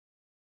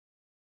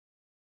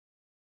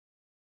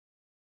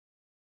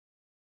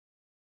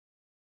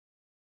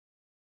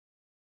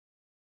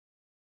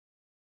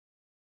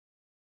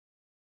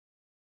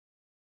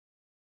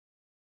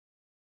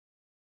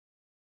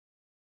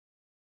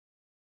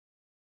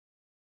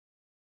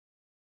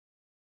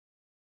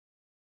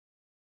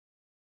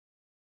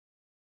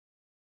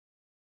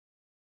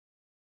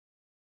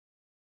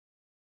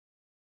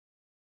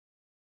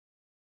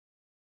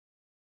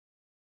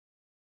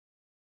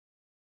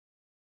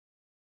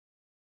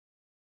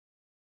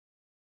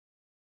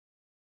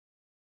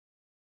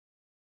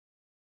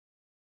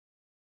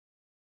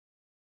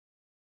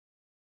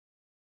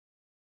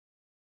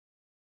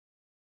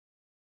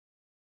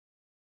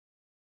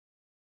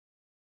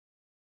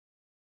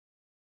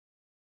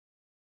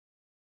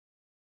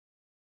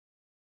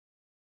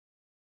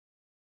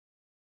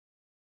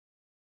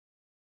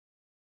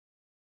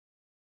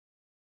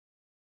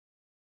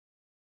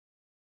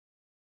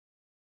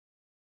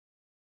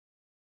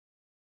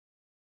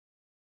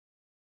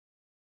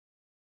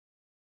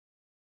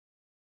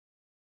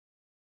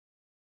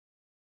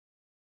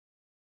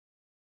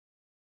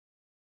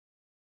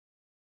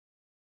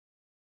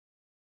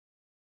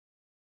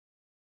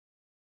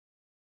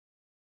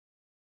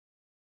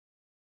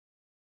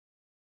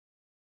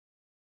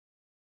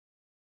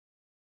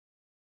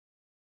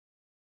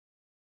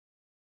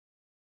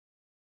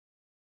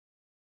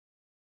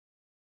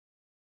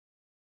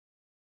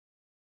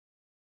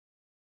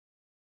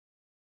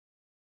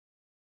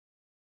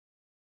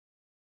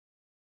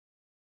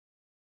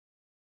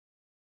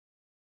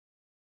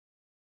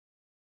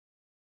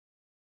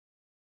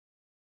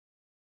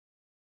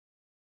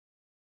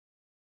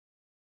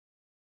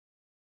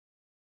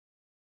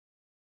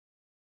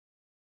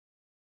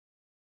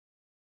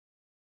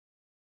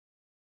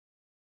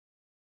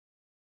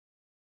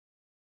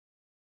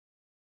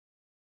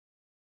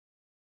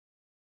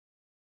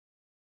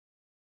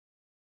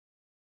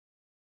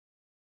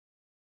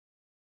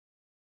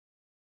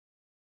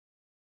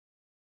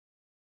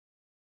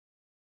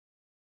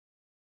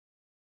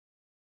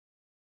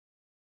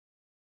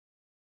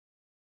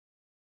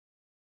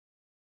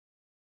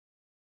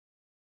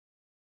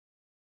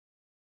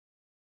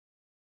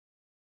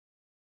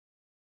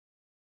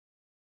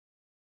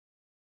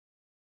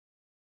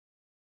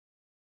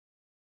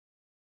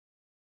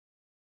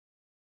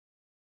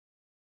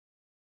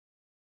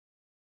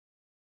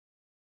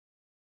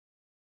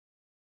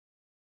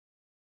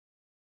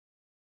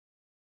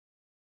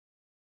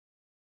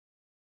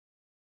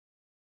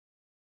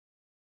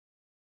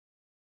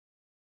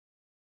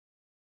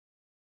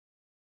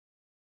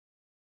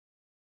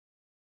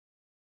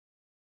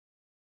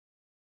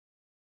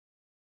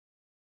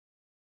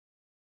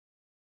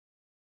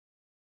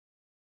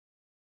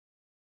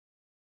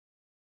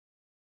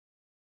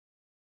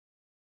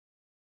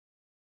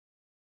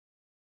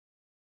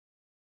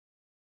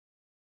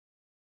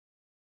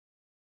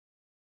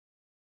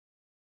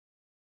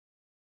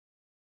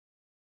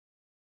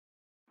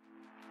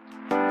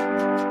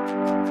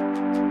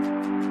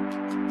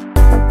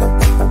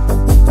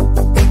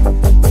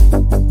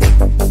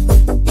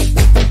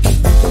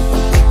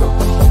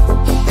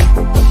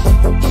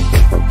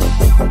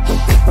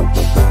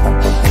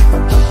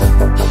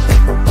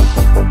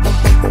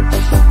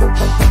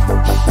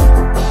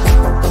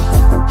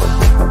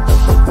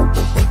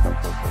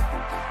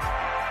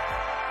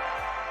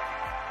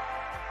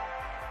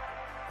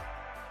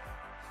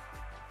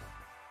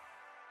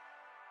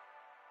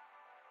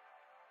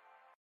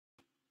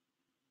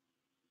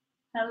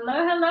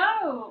Hello,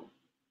 hello.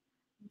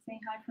 I'm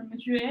saying hi from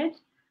Madrid.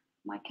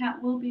 My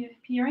cat will be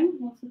appearing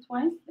once or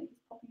twice. I think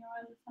it's popping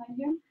around the side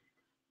here.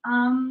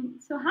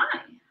 So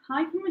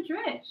hi from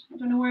Madrid. I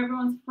don't know where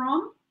everyone's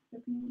from.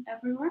 They're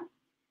everywhere.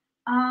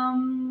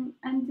 And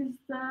just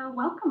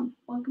welcome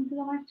to the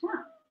live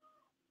chat.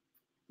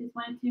 Just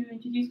wanted to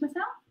introduce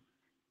myself.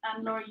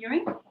 I'm Laura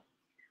Ewing.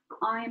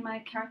 I'm a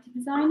character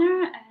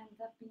designer, and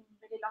I've been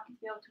really lucky to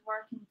be able to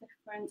work in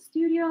different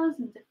studios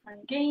and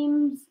different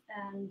games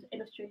and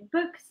illustrating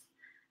books.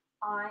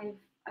 I've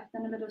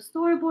done a little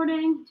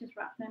storyboarding, just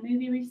wrapped a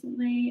movie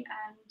recently,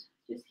 and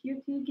just here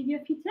to give you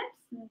a few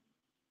tips and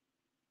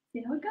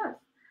see how it goes.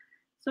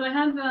 So I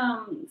have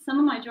some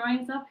of my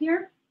drawings up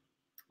here,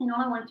 and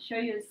all I want to show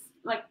you is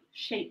like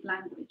shape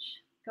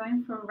language,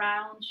 going for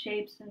round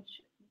shapes and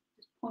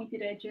just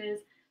pointed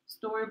edges.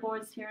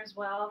 Storyboards here as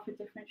well for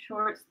different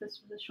shorts. This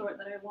was a short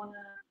that I won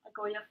a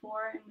Goya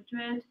for in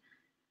Madrid,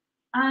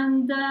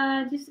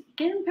 and just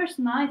getting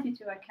personality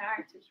to our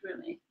characters.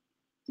 Really,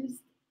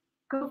 just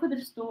go for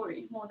the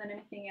story more than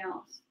anything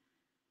else.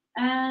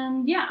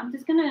 And yeah, I'm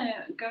just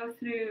gonna go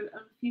through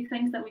a few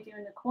things that we do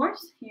in the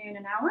course here in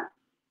an hour.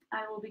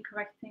 I will be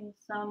correcting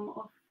some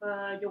of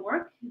your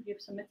work if you've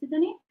submitted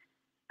any,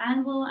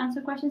 and we'll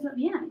answer questions at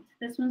the end.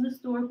 This one's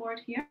a storyboard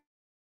here,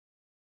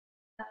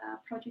 a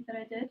project that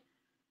I did.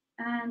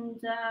 And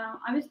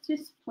I was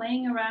just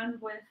playing around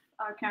with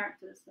our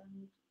characters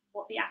and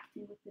what the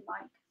acting would be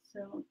like.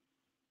 So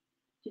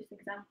just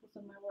examples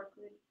of my work,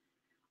 really.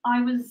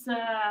 I was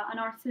an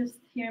artist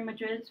here in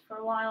Madrid for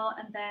a while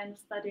and then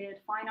studied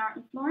fine art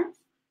in Florence.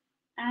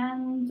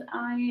 And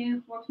I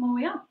worked my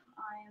way up.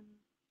 I'm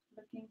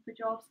looking for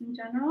jobs in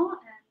general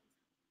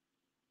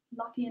and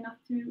lucky enough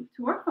to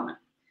work from it.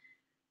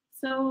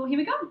 So here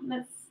we go.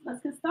 Let's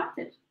get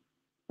started.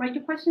 Write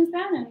your questions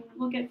down and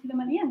we'll get to them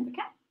at the end,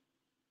 okay?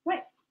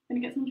 Right,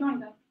 gonna get some drawing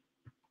done.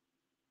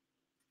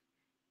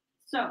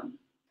 So,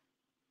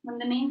 one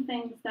of the main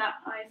things that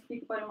I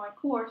speak about in my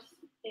course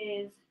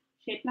is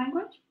shape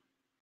language.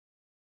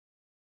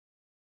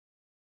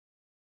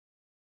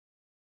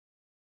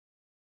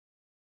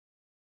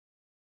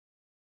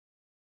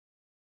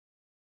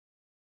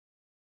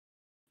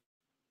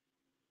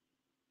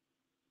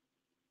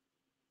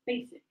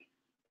 Basic.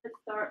 Let's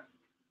start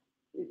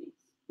with these,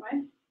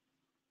 right?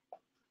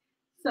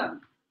 So,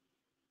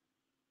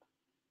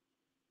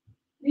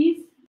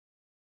 these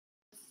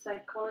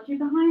psychology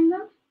behind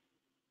them.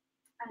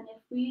 And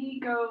if we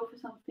go for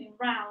something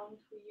round,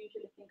 we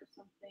usually think of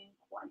something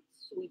quite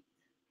sweet.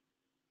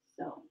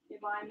 So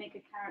if I make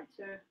a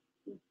character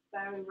with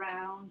very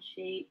round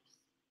shapes,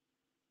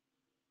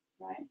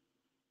 right,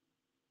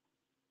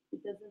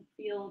 it doesn't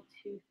feel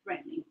too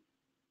threatening.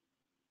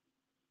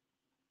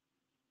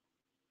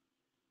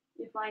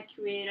 If I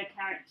create a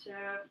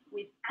character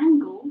with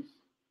angles,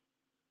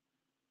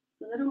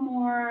 it's a little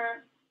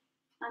more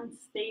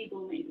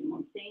unstable, maybe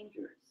more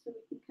dangerous. So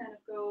we can kind of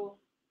go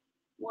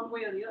one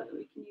way or the other.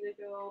 We can either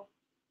go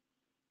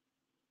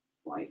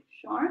quite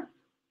sharp,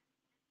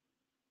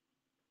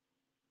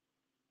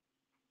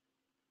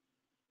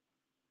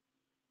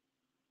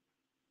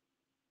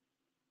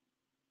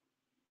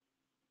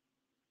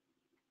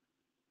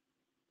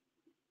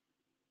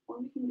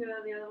 or we can go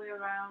the other way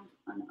around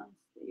and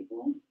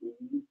unstable,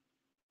 maybe.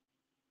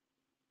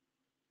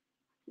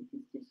 You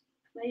can just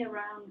play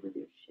around with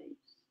your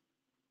shapes.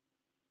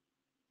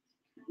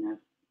 Kind of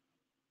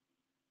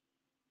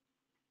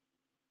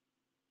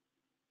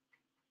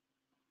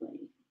play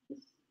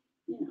this,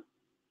 maybe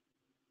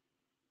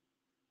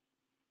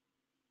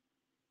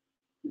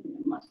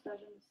a mustache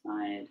on the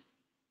side,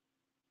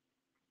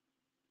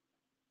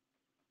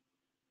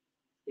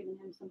 giving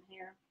him some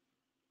hair.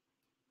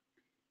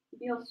 It'd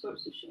be all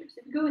sorts of shapes.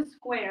 If you go with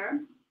square,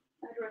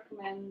 I'd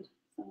recommend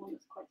someone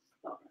that's quite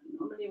stubborn.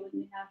 Normally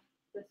when you have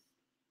this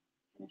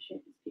kind of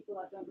shape, it's people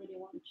that don't really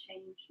want to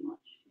change much,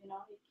 you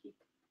keep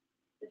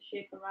the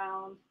shape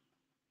around,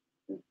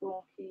 the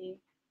blocky.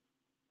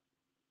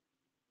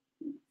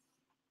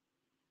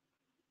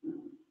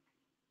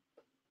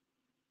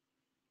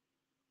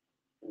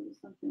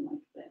 Something like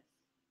this,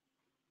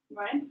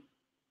 right?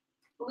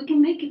 But we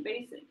can make it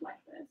basic like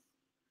this,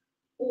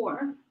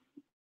 or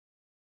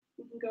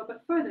we can go a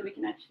bit further. We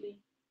can actually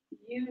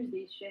use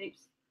these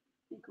shapes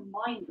and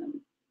combine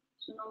them.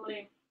 So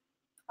normally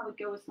I would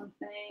go with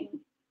something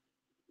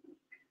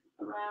like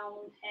a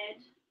round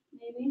head,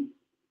 maybe,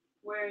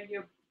 where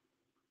your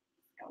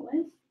skull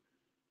is.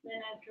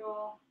 Then I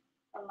draw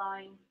a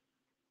line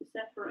to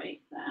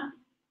separate that.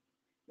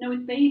 Now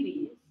with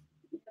babies,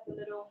 we have a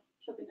little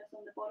chubbiness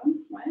on the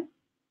bottom, right?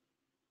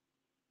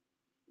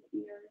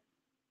 Here,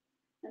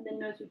 and the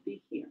nose would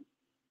be here.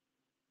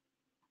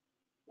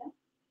 Yeah,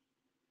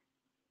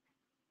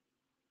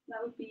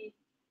 that would be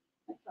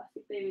a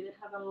classic baby that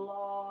have a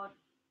lot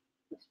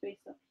of space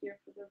up here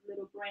for their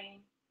little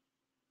brain,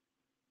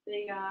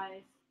 big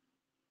eyes,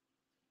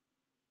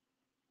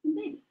 and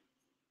baby.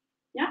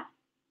 Yeah.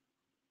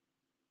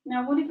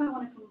 Now, what if I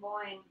want to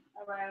combine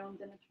a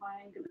round and a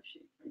triangular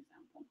shape, for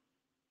example?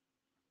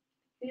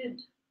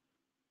 Good.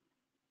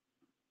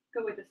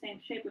 go with the same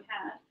shape we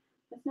had.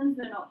 But since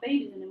they're not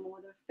babies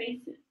anymore, their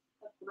faces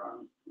have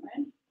grown,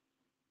 right?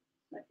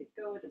 So I could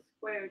go with a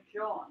square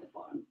jaw at the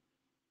bottom.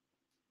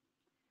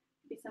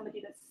 Be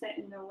somebody that's set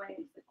in their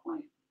ways, they're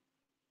quite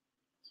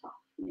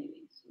tough,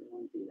 maybe. So we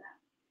want to do that.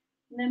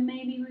 And then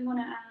maybe we want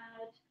to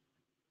add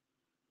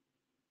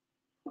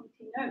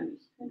pointy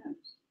nose. Who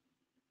knows?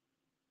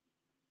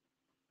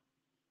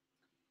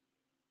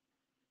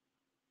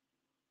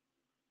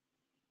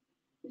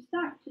 We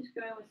start just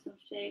going with some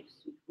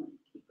shapes. We can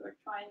keep our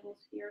triangles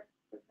here,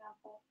 for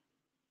example.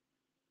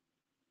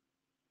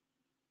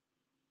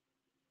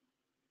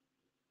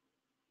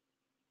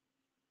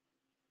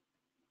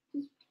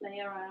 Just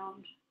play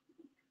around.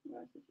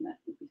 Where is this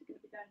method? Is it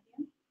going to be down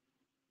here?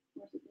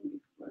 Or is it going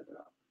to be further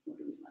up? What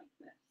do we like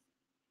this?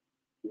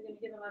 We're going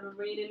to give them a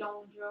really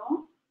long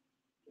jaw.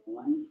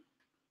 One,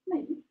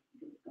 maybe.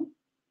 Here we go.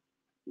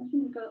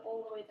 Imagine we go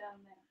all the way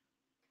down there.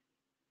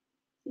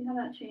 See how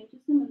that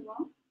changes them as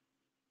well?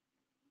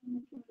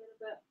 Make it a little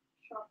bit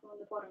sharper on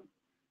the bottom.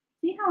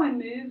 See how I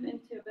move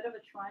into a bit of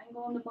a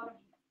triangle on the bottom?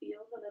 It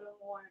feels a little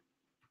more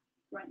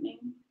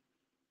threatening,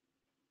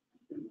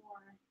 a bit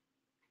more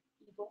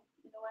evil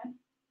in a way.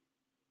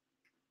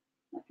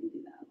 I can do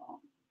that a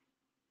lot.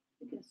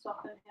 We can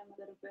soften him a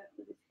little bit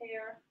with his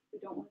hair. We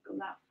don't want to go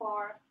that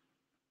far.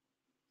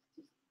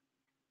 Just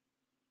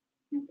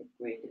not the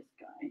greatest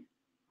guy.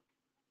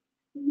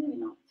 Maybe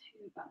not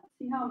too bad.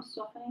 See how I'm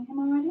softening him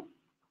already?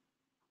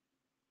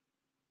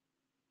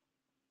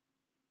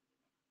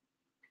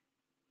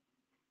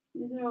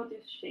 These are all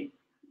just shapes.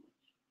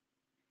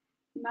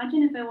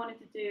 Imagine if I wanted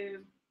to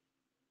do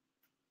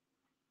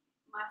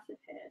massive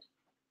head,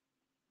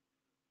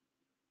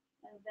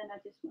 and then I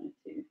just wanted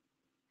to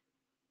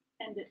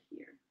end it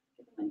here.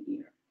 Give him an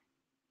ear,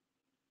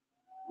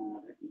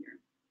 another ear,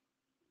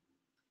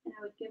 and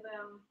I would give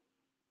him,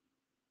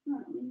 I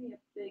don't know, maybe a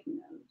big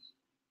nose.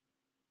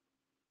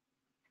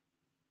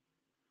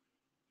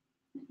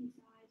 And his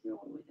eyes are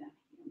all the way down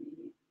here,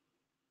 maybe.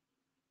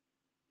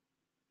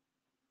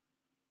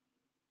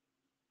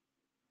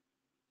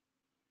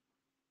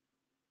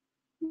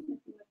 A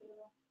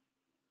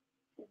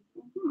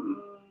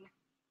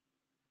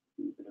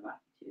bit of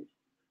attitude.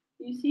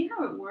 You see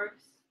how it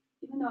works?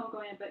 Even though I'm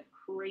going a bit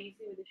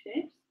crazy with the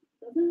shapes,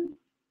 it doesn't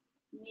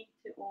need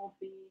to all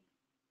be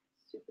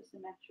super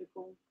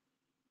symmetrical.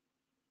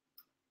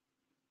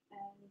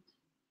 And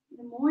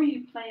the more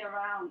you play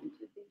around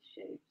with these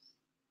shapes,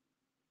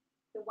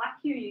 the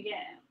wackier you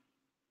get.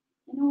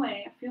 In a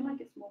way, I feel like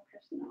it's more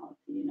personality,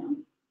 you know?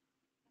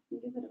 I can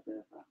give it a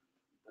bit of a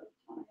bow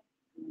tie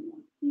going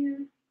on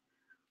here,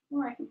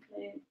 or I can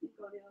play it and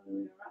go the other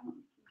way around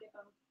and give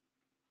them the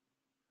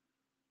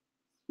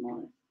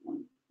smallest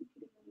one you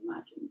could even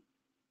imagine.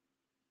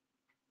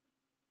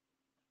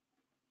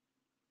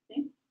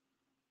 See?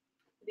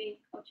 Maybe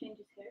I'll change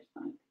his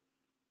hairstyle.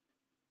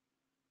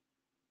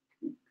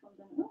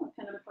 Oh, I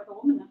kind of look like a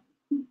woman now.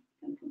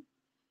 Kind of cool.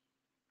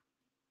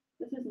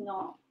 This is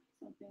not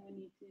something we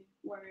need to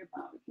worry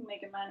about. We can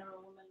make a man or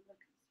a woman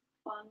look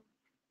fun.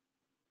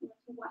 Not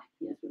so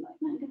wacky as we like.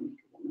 No, I'm going to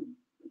make a woman.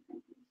 Okay,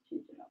 let's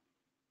change it up.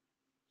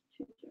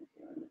 Change her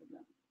hair a little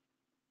bit.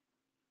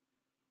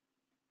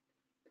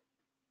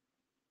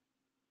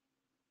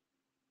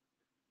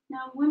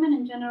 Now, women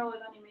in general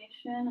with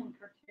animation and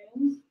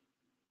cartoons,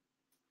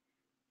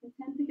 they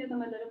tend to give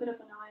them a little bit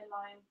of an eye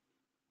line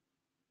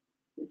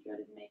with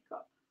dreaded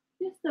makeup.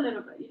 Just a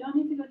little bit. You don't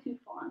need to go too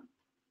far.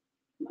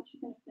 How much you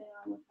can play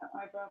around with that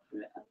eyebrow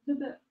for it. A little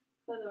bit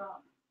further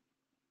up.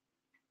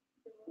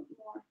 A little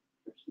more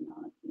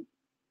personality.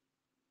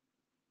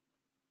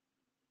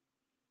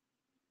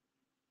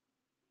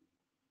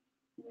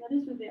 And that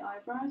is with the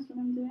eyebrows. What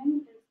I'm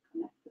doing is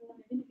connecting them,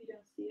 even if you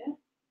don't see it.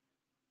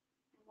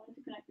 I wanted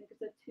to connect them because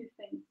they're two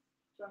things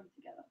joined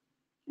together.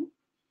 Okay.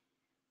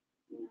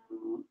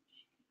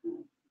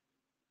 Now,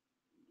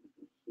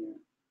 here.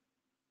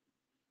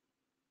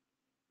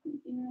 An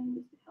earring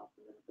just to help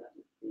a little bit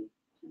with the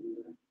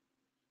gender.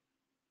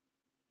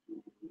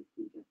 And we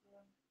can give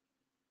her,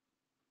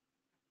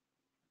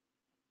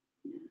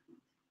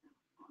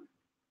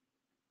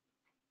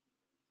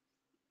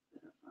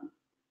 yeah,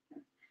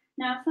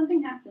 now, if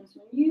something happens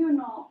when you're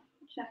not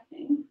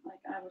checking, like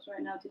I was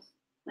right now, just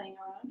playing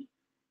around,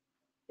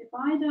 if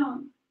I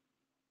don't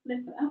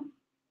flip it up,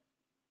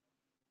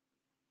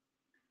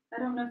 I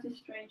don't notice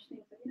strange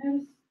things. Have you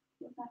noticed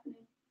what's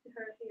happening to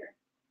her here?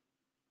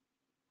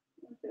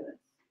 Look at this.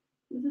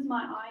 This is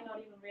my eye not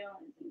even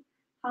realizing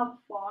how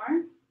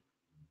far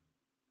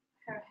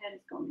her head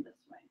is going this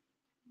way.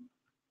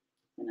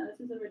 So now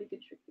this is a really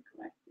good trick to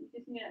correct. You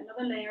just get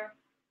another layer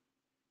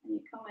and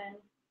you come in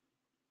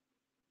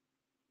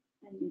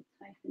and you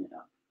tighten it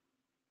up.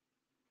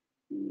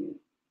 And you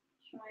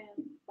try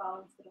and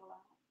balance it all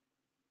out.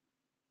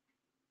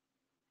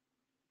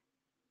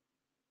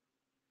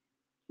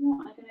 No,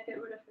 I'm going to get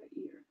rid of her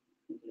ear.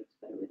 I think it looks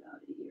better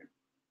without the ear.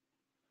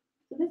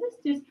 So this is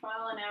just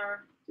trial and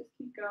error. Just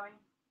keep going.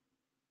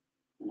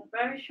 And a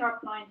very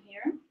sharp line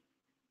here.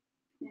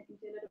 And I can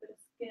do a little bit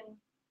of skin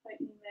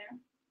tightening there.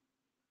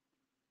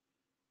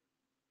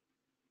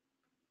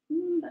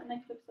 that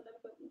neck looks a little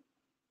bit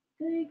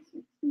big,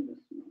 so it's a little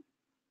small.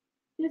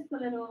 Just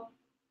a little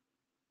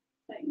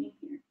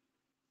technique here.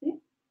 See?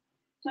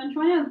 So I'm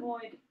trying to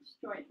avoid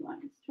straight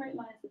lines. Straight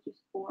lines are just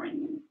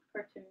boring in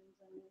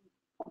cartoons and in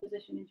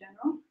composition in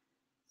general.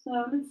 So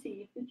let's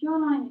see, if the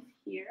jawline is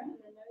here and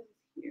the nose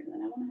is here,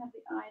 then I want to have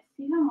the eyes.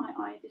 See how my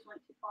eye just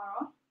went too far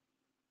off?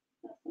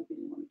 That's what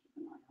we want to keep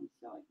an eye on.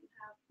 So I can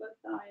have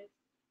both eyes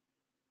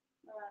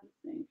around the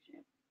same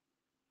shape.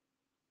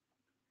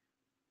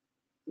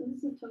 So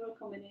this is a total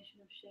combination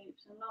of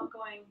shapes. I'm not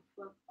going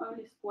for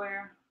only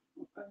square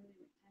or only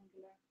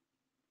rectangular.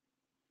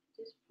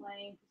 Just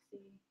playing to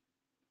see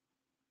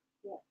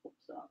what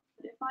pops up.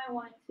 But if I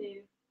wanted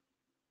to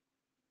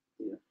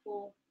do a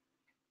full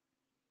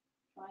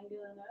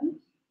triangular nose,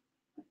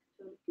 I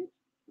totally could.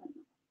 Like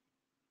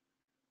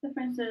that.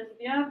 Difference is, if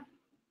you have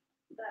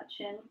that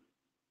chin,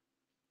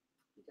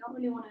 you don't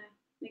really want to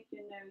make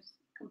your nose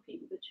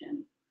compete with the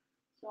chin.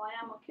 So I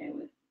am okay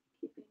with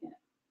keeping it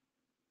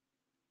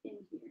in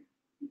here.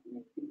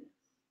 Maybe do this.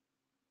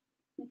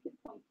 Make it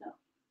point up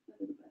a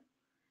little bit.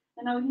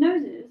 And now with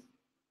noses,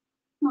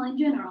 well, in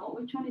general,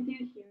 what we're trying to do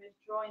here is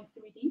draw in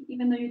 3D,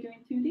 even though you're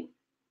doing 2D.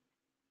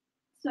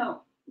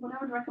 So what I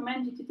would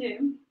recommend you to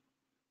do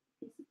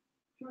is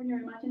draw your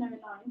imaginary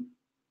line.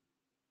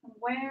 And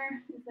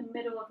where is the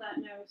middle of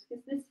that nose?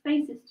 Because this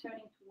face is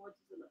turning towards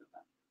us a little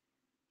bit.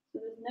 So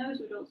this nose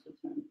would also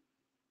turn.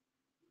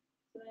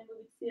 So then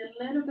we would see a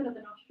little bit of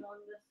the nostril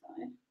on this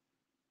side.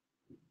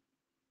 And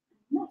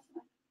this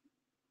side.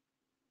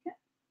 Okay.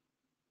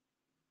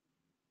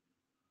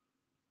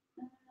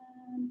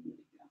 And here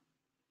we go.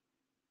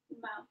 The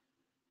mouth.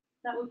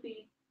 That would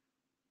be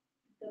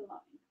the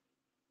line.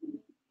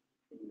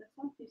 Clean this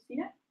up. Do you see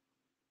it?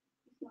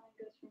 This line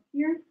goes from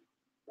here,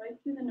 right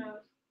through the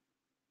nose,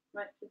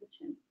 right through the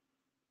chin.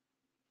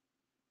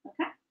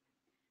 Okay?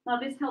 Now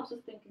this helps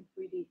us think in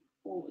 3D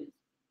always.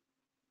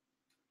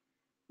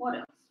 What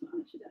else? Well,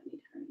 actually, don't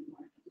need her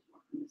anymore. I can just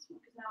work on this one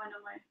because now I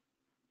know my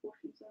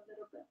proportions are a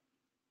little bit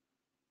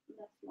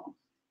less lost.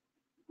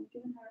 I'm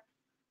giving her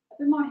a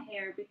bit more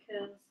hair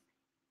because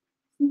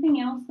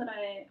something else that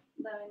I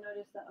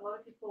noticed that a lot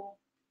of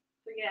people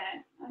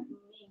forget,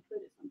 me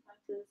included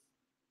sometimes, is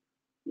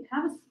you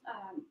have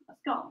a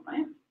skull,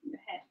 right?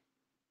 Your head.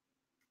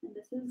 And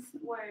this is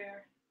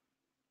where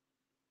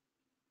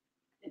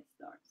it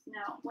starts.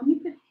 Now, when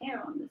you put hair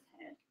on this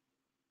head,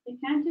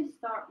 you can't just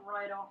start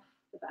right off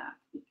the bat.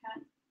 You've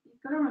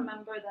got to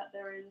remember that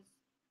there is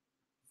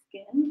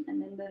skin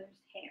and then there's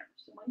hair.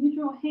 So when you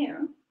draw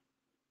hair,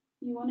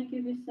 you want to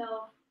give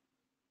yourself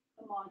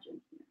a margin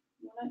here.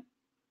 You want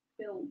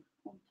to build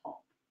on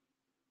top.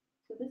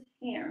 So this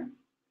hair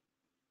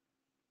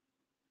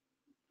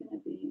is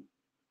going to be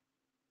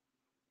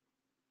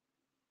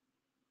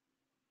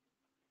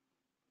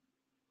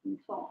on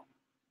top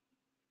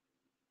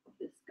of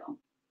this skull.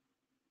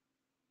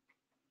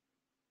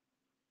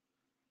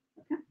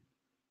 Okay.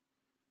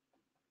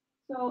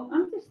 So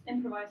I'm just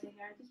improvising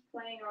here. I'm just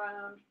playing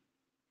around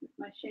with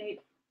my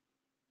shape.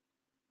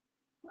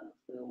 What else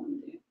do I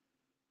want to do?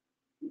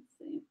 Let's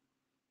see.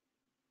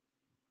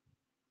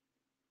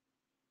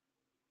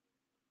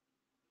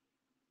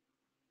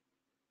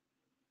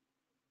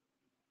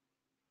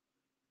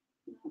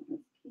 Now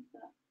let's keep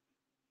that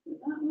for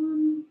that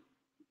one.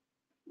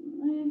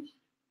 All right.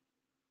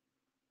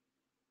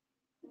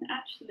 And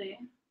actually,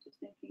 just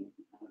thinking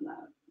out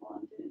loud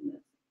while I'm doing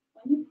this,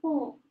 when you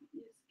pull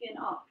your skin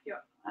up,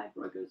 your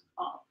eyebrow goes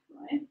up,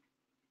 right?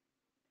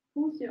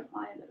 Pulls your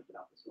eye a little bit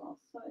up as well,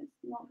 so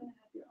it's not going to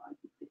have your eye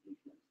completely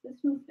closed. This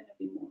one's going to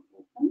be more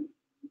open,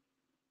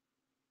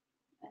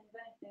 and if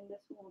anything,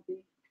 this one will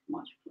be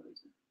much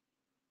closer.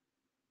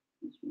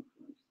 Much more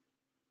close.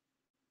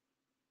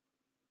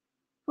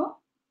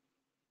 Cool.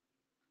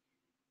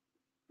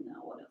 Now,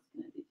 what else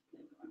can I do to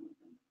play around with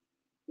them?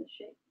 The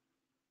shape.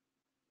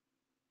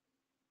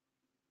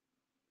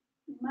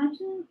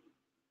 Imagine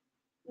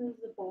this is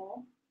the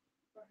ball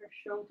where her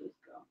shoulders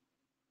go.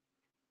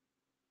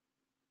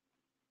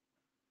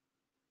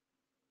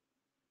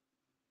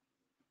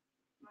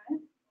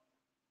 Right?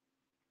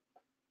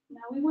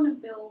 Now we want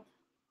to build,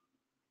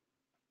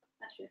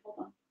 actually, hold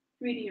on,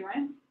 3D,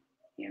 right?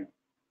 Here,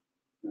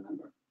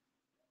 remember,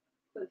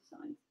 both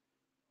sides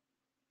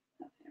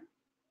have hair.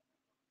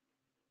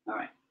 All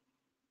right.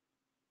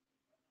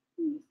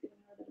 I'm just giving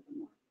her a little bit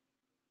more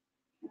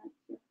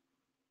character.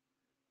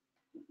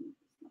 This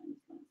line's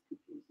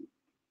confusing.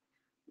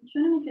 I'm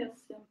trying to make it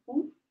as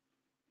simple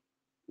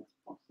as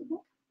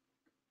possible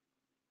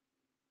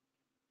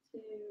to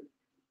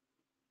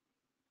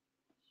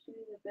show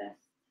you the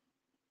best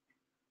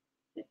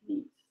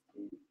techniques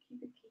to keep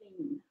it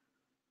clean,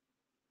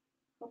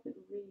 help it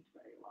read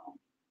very well.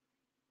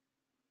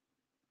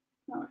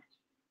 All right.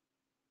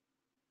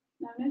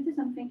 Now notice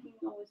I'm thinking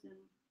always in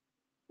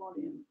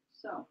volume.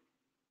 So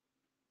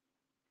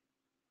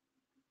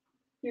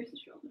here's the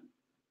shoulder.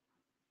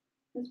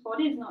 This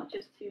body is not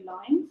just two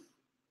lines.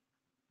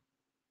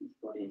 This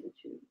body is a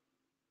tube.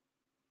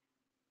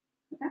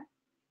 Okay?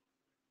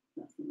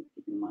 That's something to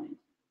keep in mind.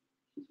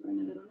 She's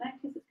wearing a little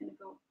necklace, it's going to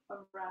go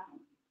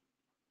around.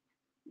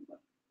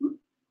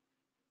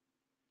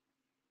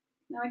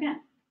 Now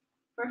again,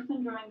 first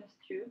I'm drawing this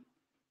tube.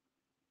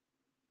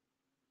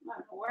 I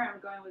don't know where I'm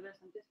going with this,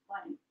 I'm just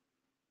playing.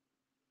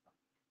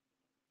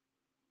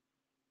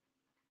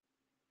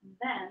 And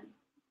then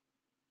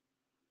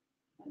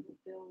I will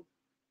build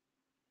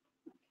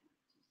my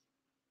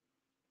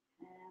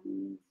character's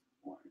hands,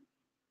 or I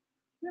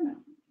don't know,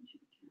 I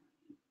should be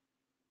carrying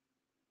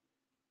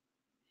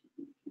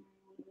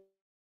one of those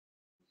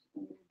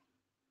old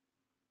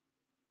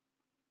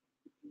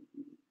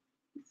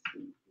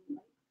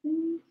light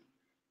things.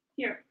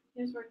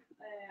 Here's where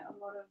a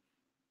lot of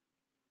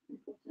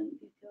important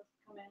details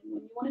come in. When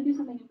you want to do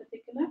something in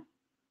particular,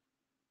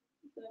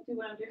 don't do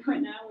what I'm doing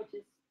right now, which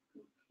is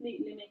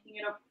completely making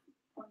it up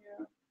on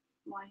your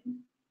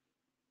mind.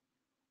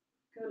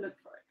 Go look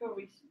for it, go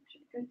research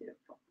it, go do it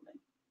properly.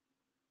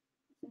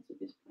 Since we're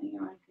just playing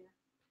around here.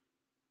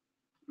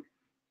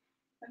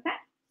 Okay,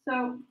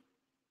 so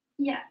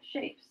yeah,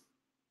 shapes.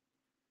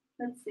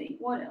 Let's see,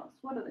 what else?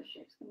 What other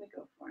shapes can we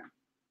go for?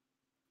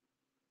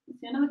 Let's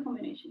see, another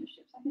combination of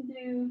shapes. I can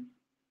do,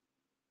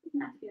 it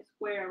doesn't have to be a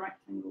square, a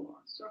rectangle, or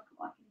a circle.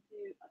 I can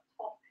do a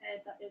top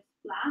head that is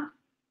flat,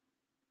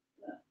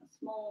 a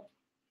small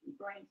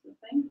brain sort of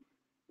thing,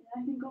 and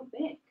I can go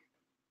big.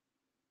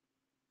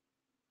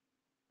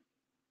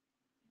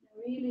 There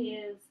really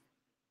is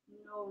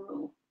no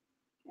rule.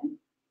 Okay, I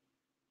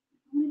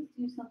wanted to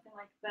do something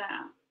like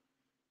that.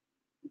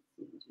 Let's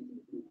see, what do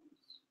we do with the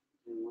nose?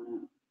 Do I want to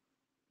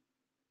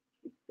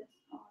keep this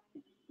eye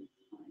and this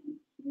eye in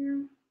here?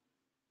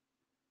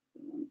 Do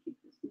I want to keep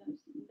this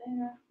nose in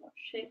there? What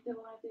shape do I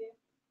want to do?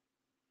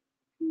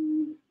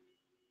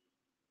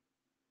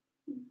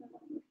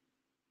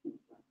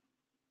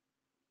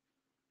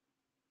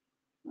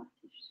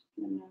 Flattish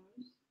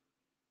nose.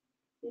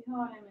 See how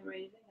I'm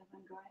erasing as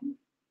I'm going?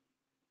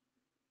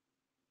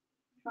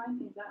 Trying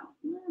things out.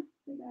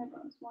 Big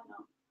eyebrows, why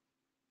not?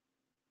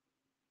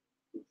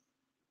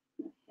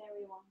 The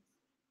hairy ones.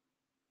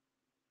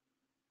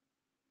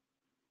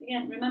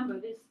 Again, remember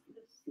this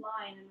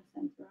line in the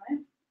center,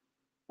 right?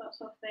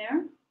 Starts off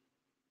there.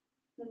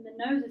 Then the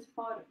nose is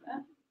part of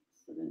it.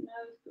 So the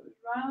nose goes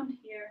round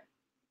here,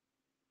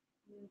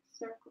 and the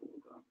circle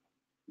will go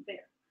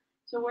there.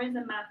 So where's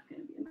the mouth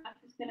going to be? The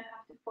mouth is going to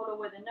have to follow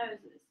where the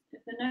nose is.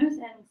 If the nose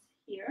ends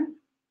here and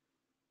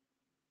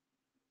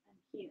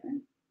here,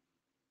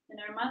 then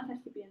our mouth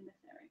has to be in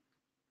this area.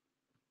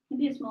 It can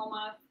be a small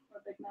mouth or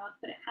a big mouth,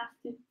 but it has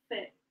to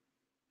fit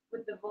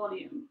with the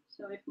volume.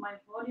 So if my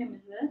volume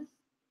is this,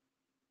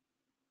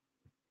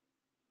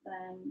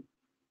 then I'm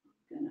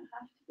going to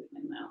have to put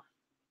my mouth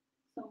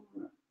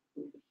somewhere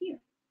over here.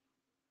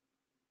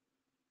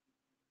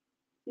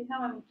 See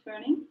how I'm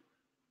turning?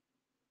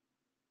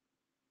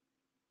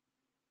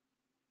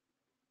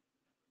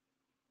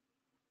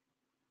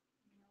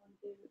 I want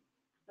to do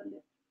the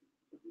lip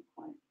doesn't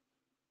quite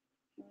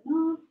turn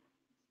off.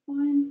 It's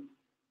fine.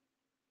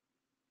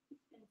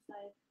 It's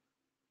inside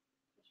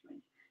this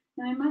range.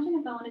 Now imagine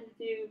if I wanted to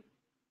do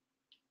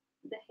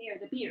the hair,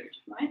 the beard,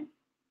 right?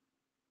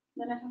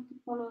 Then I have to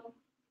follow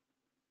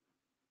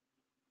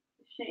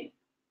the shape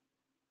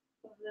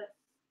of this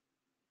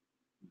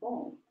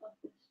ball, of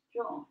this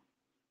jaw,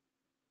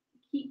 to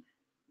keep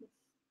this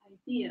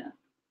idea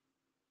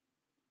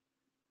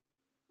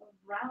of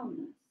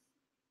roundness.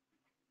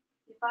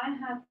 If I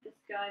had this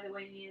guy the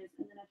way he is,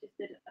 and then I just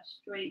did a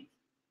straight,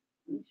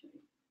 let me show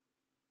you.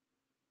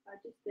 I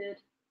just did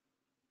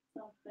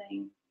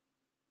something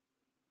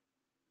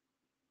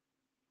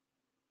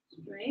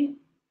straight,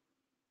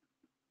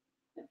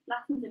 it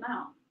flattens him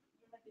out. I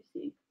don't know if you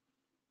see.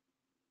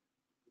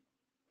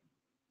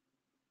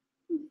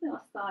 It's still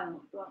a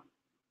style, but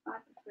I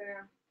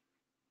prefer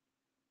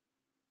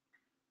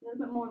a little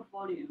bit more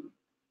volume.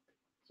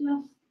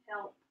 Just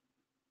help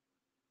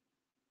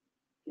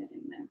get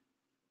in there.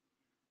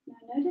 Now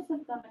notice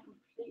I've done a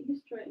completely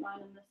straight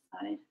line on this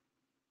side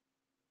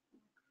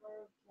and a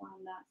curved one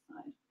on that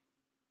side.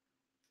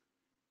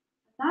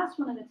 And that's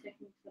one of the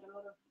techniques that a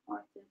lot of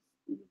artists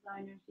and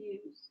designers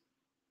use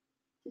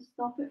to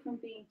stop it from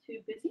being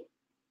too busy.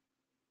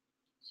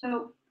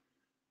 So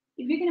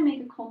if you're going to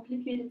make a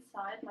complicated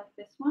side like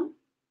this one,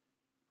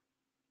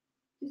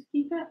 just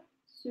keep it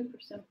super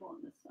simple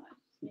on this side.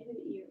 Just maybe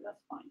the ear,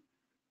 that's fine.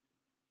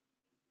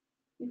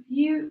 If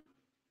you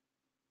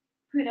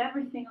put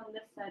everything on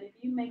this side, if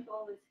you make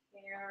all this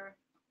hair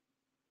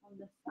on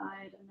this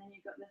side and then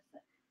you got this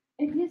side,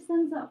 it just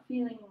ends up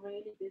feeling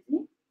really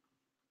busy.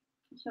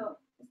 So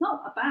it's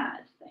not a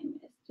bad thing,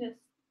 it's just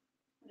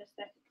an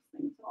aesthetics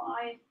thing. So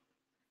I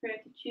prefer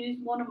to choose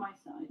one of my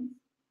sides and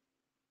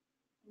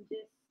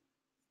just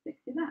stick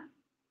to that.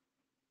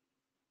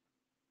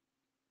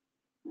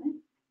 Right?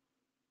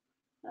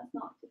 That's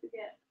not to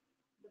forget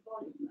the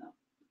volume though.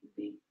 It can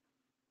be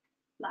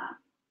flat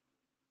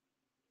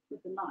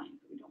with the line,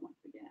 but we don't want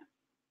to forget.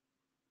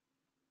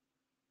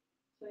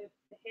 So if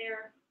the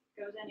hair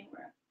goes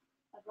anywhere,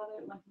 I'd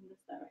rather it went in this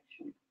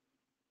direction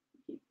to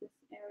keep this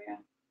area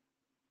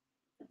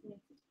as neat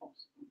as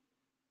possible.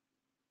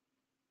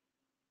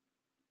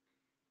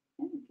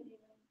 And we can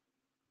even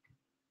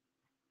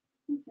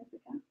take the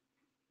cat.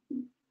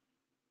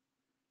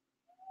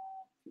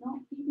 not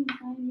feeding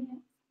time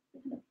yet.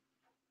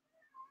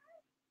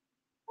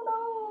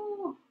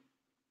 Hello.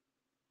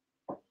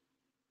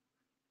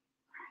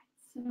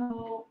 So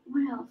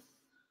what else?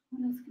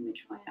 What else can we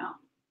try out?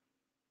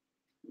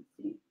 Let's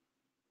see.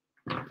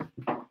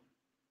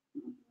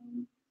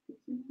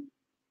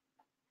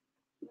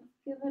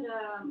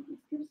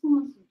 Let's give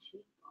someone some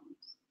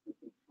cheekbones.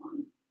 It'll be fun.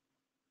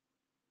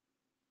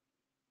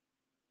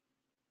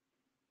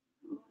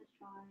 I want to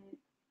try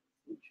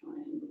some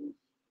triangles.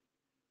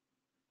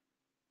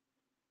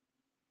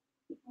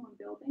 People I'm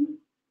building,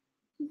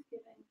 just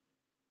giving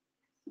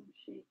some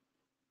shape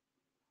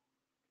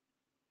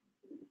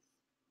to this.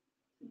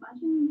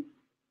 Imagine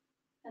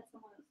that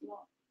someone is a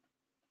lot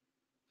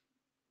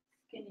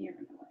skinnier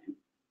in a way,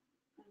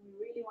 and we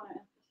really want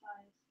to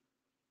emphasize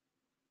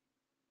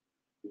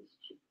these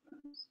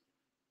cheekbones.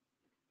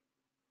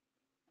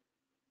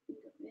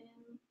 Go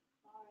in,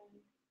 far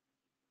in.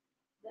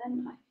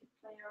 Then I could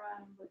play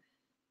around with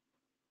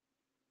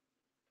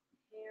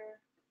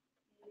hair,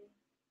 maybe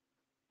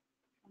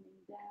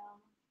coming down.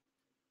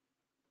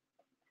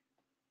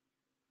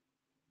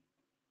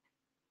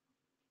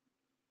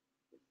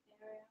 This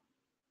area.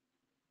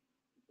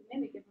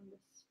 Maybe give them the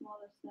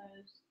smallest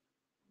nose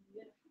in the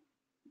universe.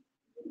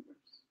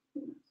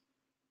 Who knows?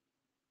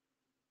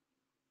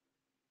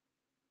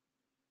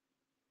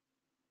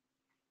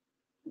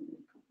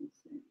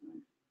 Compensate,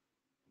 right?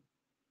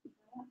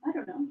 I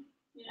don't know,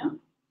 you know?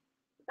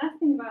 The best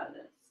thing about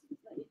this is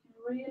that you can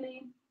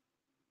really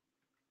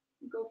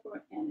go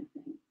for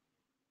anything.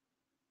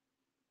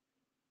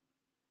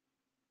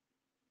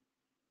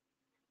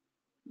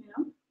 You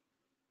know?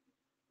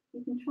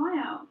 You can try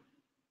out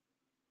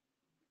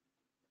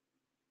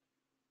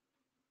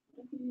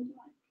whatever you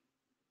like.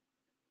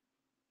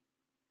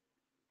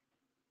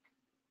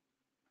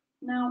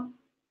 Now,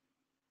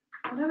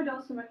 what I would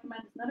also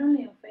recommend is not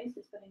only on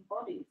faces but in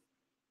bodies.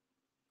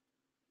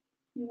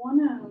 You want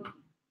to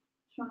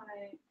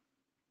try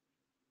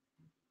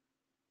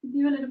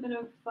do a little bit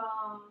of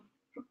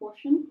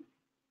proportion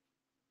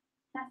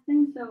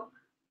testing. So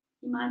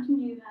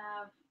imagine you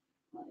have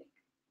like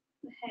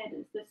the head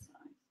is this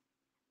size.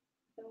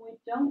 Then we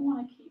don't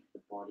want to keep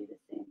the body the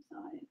same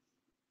size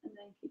and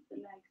then keep the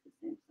legs the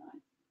same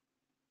size.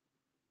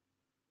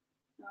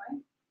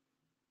 Alright?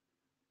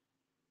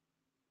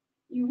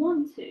 You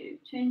want to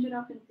change it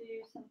up and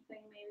do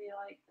something maybe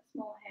like a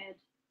small head,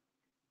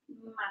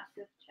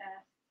 massive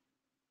chest,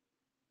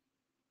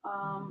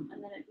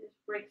 and then it just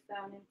breaks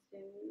down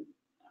into,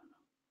 I don't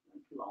know,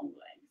 like long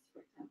legs,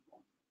 for example.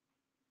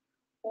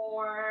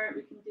 Or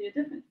we can do a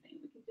different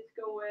thing. We can just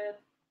go with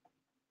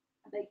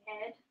a big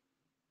head,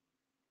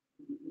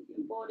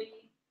 medium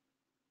body,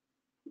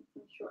 and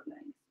some short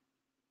legs,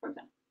 for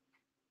example.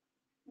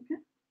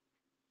 Okay.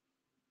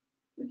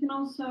 We can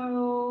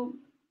also,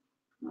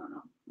 I don't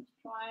know, let's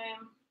try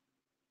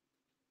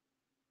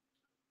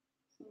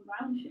some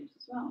round shapes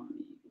as well. I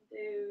mean, you can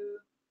do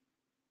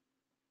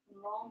a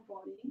long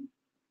body.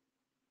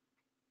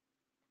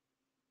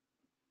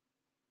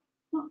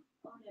 Not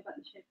only about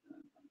the shape though,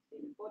 but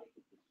see the body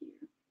could be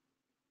here.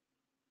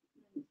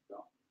 And then it's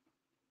got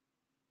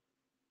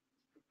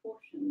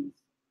proportions,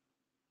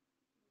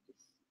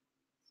 just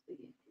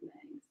spaghetti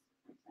legs,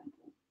 for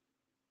example.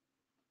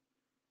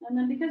 And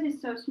then because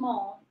he's so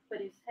small, but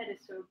his head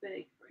is so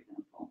big, for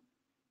example,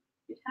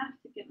 you'd have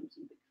to give him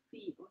some big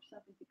feet or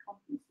something to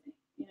compensate,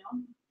 you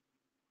know?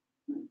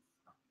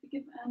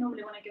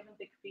 Normally when I give him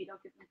big feet,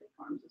 I'll give him big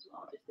arms as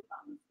well, just to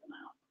balance them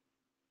out.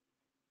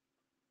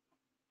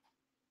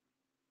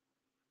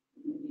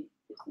 Maybe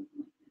do something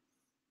like this.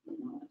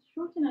 You know, let's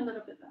shorten a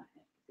little bit that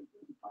head because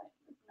it doesn't quite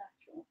look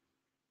natural.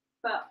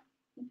 But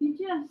if you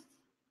just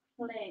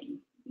play,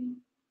 if you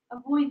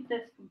avoid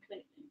this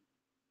completely,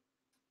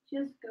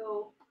 just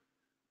go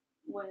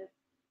with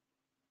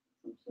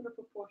some sort of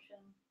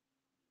proportion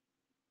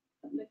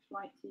that looks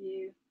right to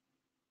you,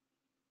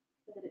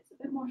 so that it's a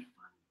bit more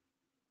fun.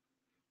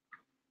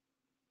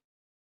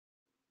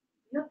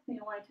 The other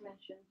thing I wanted to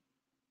mention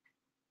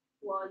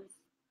was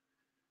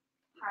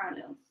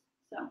parallels.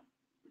 So,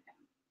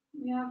 okay,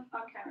 we have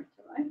our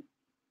character, right?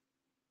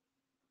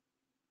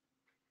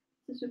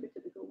 It's a super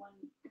typical one.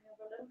 We have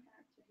a little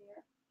character here.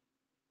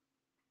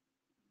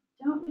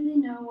 Don't really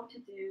know what to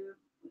do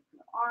with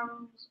the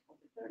arms or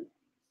with their legs,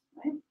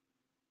 right?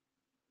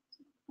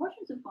 So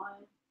proportions are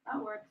fine,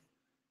 that works.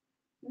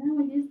 And then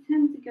we just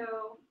tend to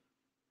go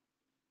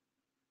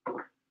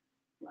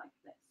like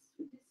this.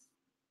 We just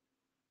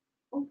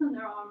open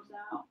their arms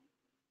out.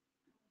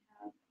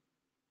 And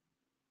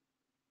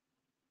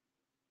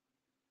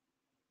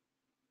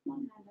we have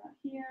one hand out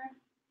here,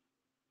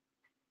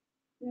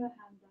 the other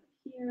hand out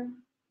here.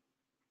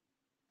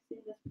 I've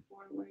seen this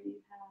before where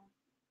you have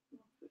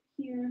one foot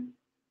here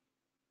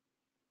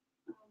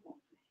and one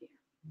foot here.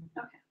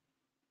 Okay.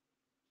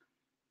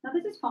 Now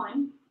this is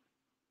fine,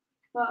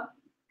 but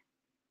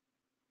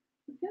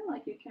I feel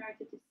like your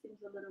character just seems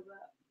a little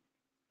bit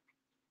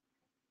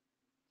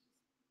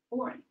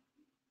boring.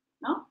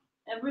 No?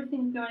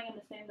 Everything's going in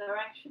the same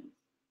direction.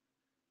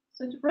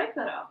 So to break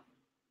that up,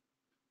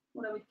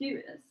 what I would do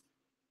is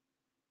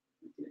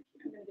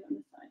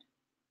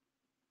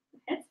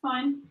Head's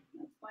fine.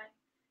 That's fine.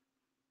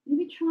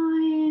 Maybe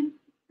try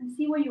and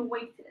see where your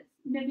weight is.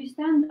 And if you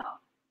stand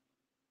up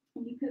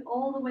and you put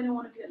all the weight on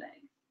one of your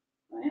legs,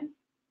 right?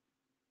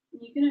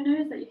 And you're gonna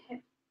notice that your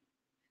hip,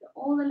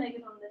 all the leg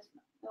is on this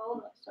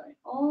leg.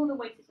 All the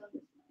weight is on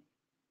this leg.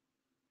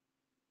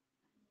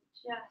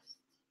 Just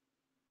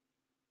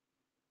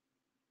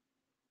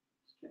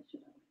stretch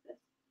it out like this.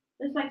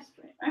 This leg's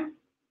straight, right?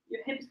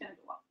 Your hip is gonna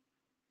go up.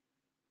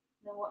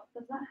 Now what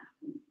does that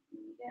happen?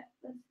 You get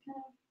this kind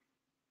of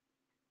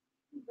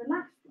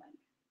relaxed leg,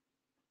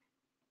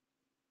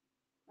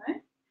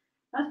 right?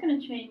 That's going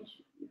to change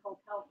your whole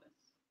pelvis,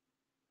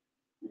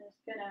 and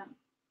it's going to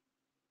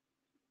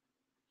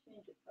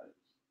change your pose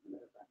a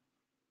little bit.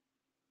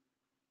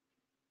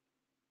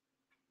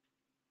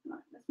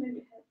 Right, let's move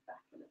your head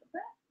back a little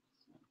bit,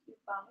 so you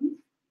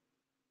balance.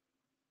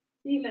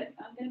 See, look,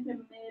 I'm going to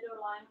put a middle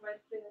line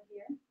right through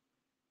here.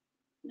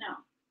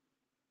 Now,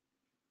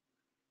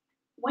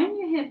 when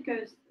your hip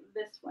goes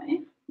this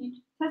way, you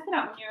test it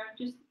out when you're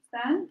just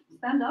stand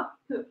up,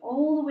 put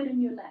all the weight on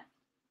your left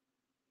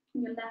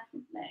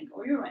leg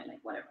or your right leg,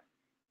 whatever,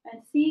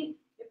 and see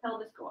your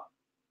pelvis go up,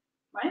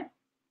 right?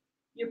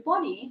 Your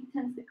body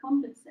tends to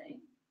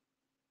compensate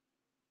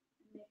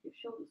and make your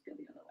shoulders go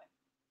the other way.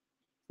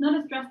 It's not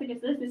as drastic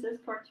as this is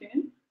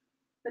cartoon,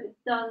 but it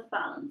does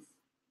balance.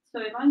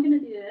 So if I'm going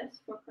to do this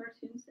for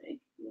cartoon's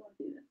sake, you want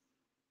to do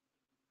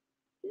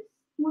this.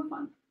 It's more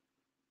fun.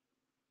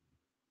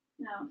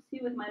 Now, see,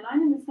 with my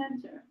line in the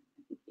center,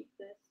 I can keep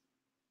this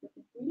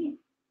looking 3D.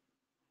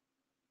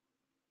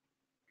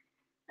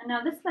 And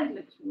now this leg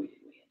looks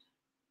really weird.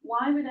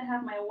 Why would I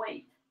have my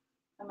weight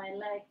and my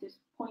leg just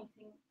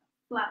pointing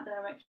flat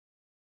direction?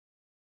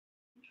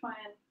 Try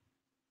and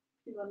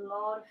do a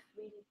lot of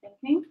 3D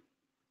thinking.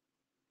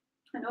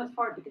 I know it's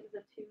hard because it's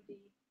a 2D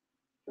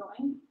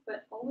drawing,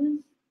 but always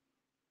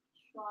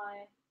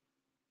try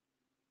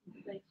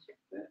and place your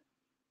foot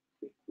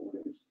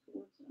 3/4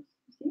 towards us.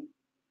 See?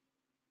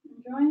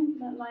 I'm drawing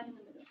that line in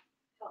the middle.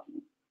 Help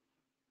me.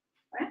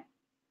 Right?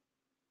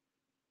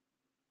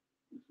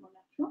 It's more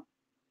natural.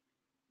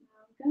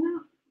 Now I'm gonna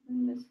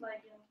bring this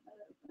leg in a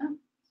little bit,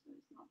 so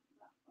it's not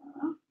that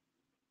far out.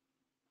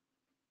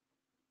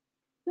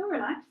 Still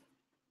relaxed.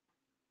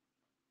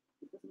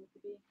 It doesn't need to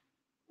be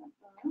that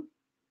far out.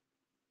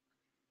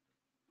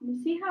 And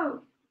you see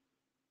how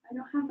I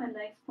don't have my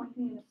legs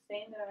pointing in the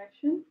same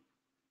direction?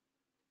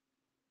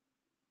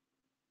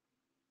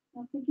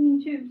 I'm thinking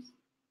in tubes.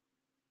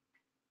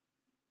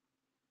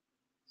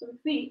 So the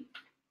feet,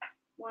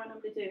 what I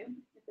normally do,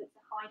 if it's a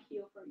high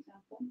heel, for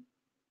example,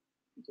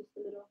 just a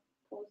little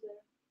pause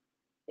there,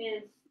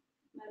 is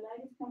my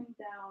leg is coming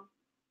down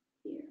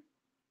here,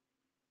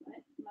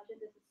 right? Imagine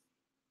this is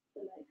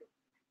the leg of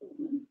the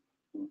woman,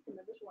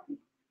 remember drawing.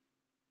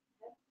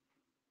 Okay?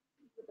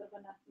 This is a bit of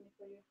anatomy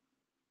for you.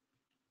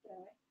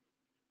 Anyway,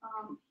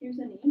 here's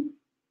a knee,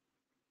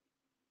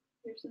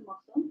 here's the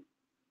muscle,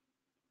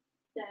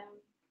 down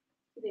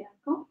to the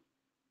ankle.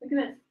 Look at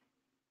this.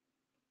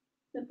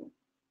 Simple,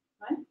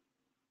 right?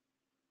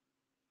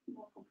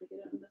 More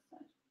complicated on this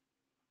side.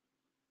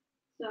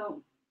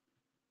 So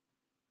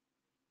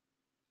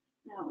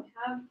now we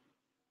have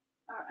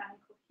our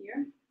ankle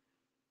here.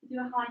 To do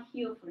a high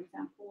heel, for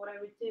example, what I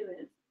would do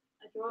is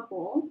I draw a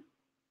ball.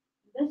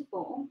 This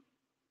ball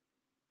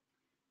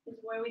is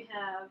where we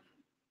have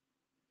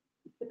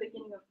the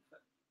beginning of the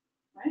foot,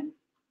 right?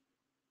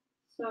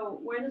 So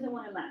where does it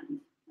want to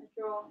land? I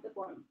draw the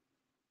bottom.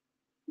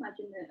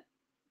 Imagine the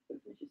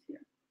foot finishes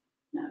here.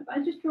 Now, if I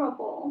just draw a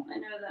ball, I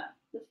know that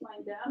this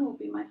line down will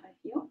be my high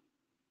heel.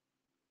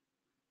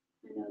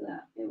 I know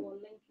that it will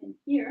link in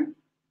here.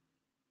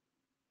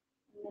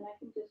 And then I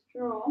can just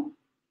draw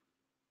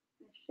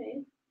a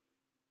shape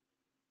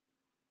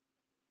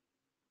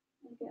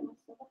and get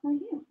myself a high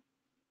heel.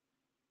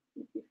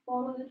 If you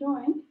follow the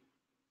drawing,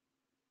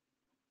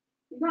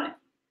 you got it.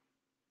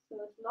 So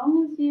as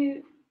long as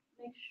you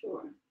make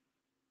sure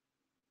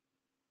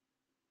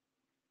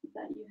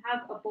that you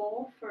have a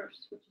ball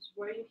first, which is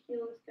where your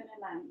heel is going to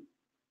land,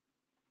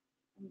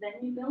 and then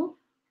you build,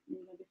 and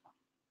you're going to be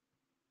fine.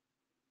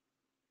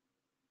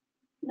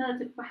 Another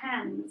tip for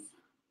hands.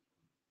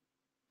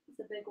 It's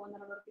a big one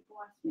that a lot of people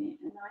ask me,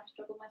 and I've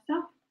struggled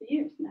myself for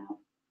years now.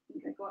 I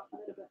think I got a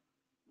little bit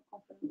more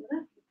confident with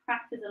it. You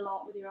practice a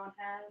lot with your own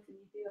hands, and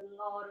you do a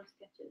lot of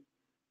sketches.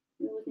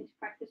 You always need to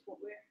practice what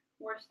we're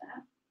worst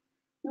at.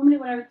 Normally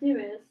what I would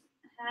do is,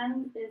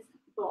 hand is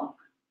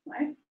block,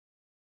 right?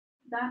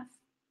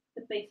 That's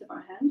the base of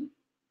our hand.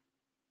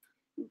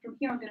 And from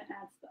here I'm going to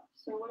add stuff.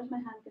 So where is my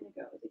hand going to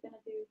go? Is it going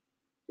to do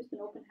just an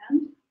open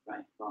hand?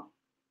 Right, well,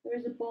 there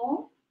is a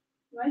ball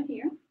right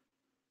here.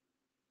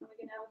 And we're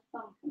going to have a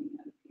thumb coming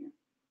out of here.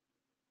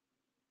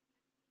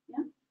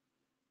 Yeah?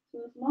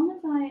 So as long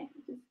as I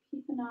just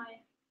keep an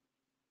eye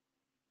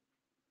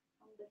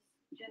on this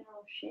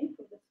general shape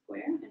of the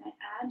square, and I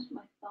add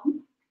my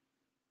thumb,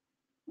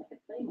 like a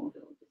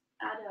Playmobil, just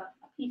add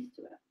a piece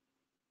to it.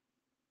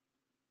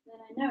 Then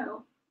I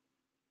know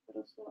that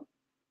also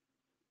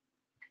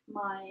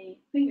my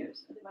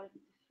fingers are divided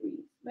into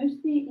threes.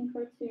 Mostly in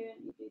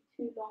cartoon, you do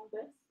 2 long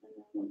bits and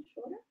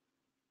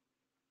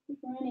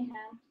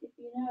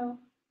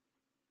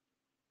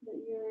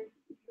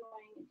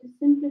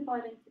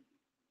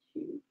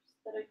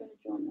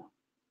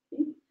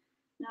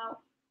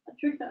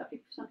trick that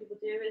some people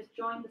do is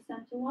join the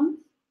center ones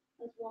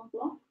as one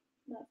block.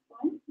 That's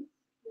fine. It's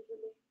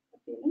visually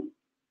appealing.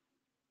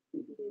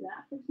 You can do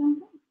that, for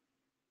example.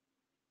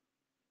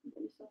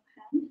 Get yourself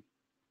a hand.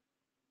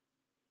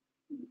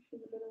 Make sure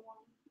the little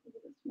one is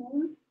a bit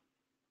smaller.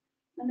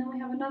 And then we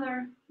have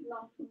another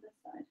lump on this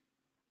side.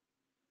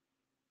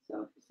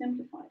 So if you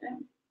simplify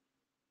it,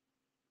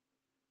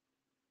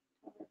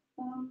 have our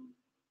thumb.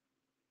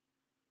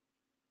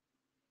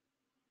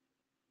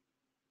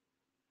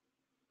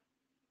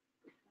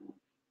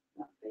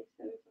 That face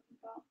that we were talking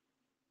about.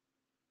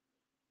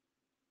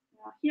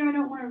 Now here I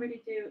don't want to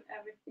really do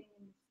everything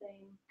in the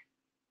same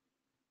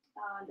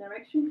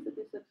direction because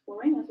it is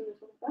exploring, as we were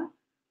talking about.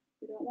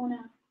 We don't want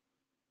to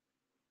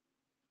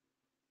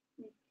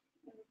make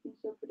everything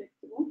so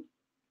predictable.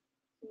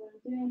 So what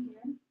I'm doing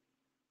here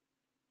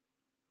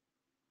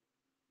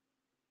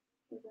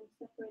is I'm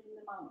separating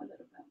them out a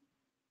little bit.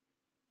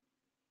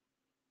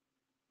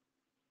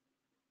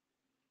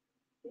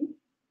 See?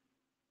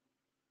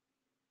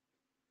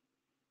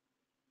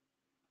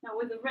 Now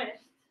with the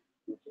wrist,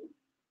 which is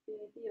the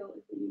ideal,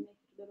 is that you make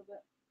it a little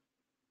bit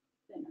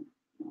thinner.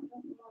 Now I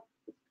don't love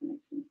this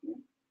connection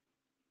here.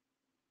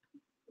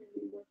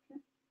 Really work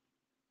it.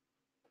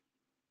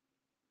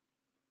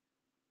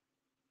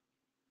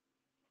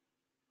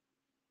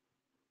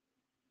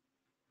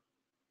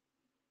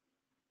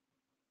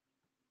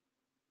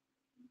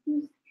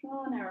 Just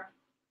trial and error.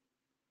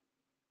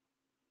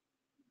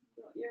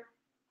 Got your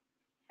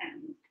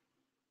hand.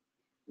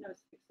 You know,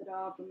 fix it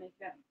up and make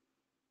it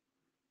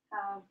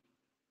have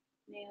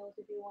nails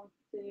if you want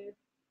to, you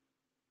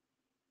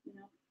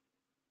know,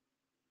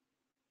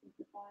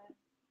 simplify it,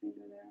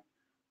 finger there.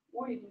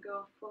 Or you can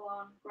go full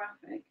on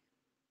graphic.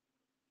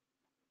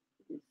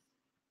 Do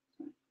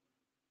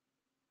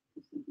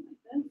something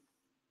like this.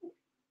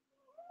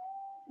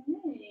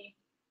 Hey,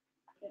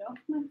 get off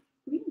my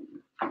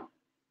screen.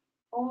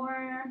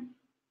 Or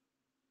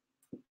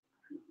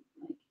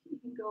like you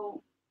can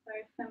go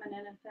very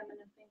feminine and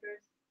feminine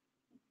fingers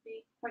and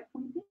be quite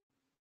pointy.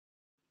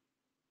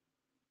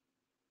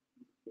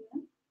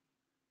 Yeah.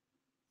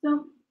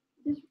 So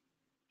just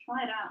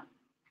try it out.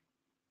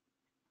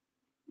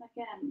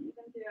 Again, you're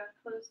going to do a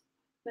closed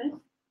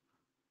fist.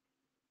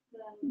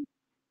 Then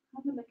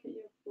have a look at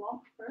your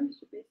block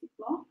first, your basic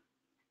block.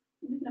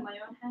 I'm looking at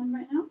my own hand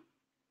right now.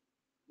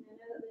 And I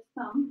know that this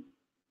thumb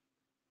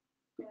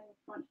is going in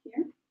front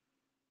here.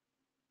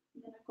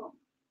 And then I've got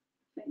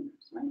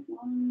fingers, right?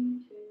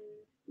 1, 2,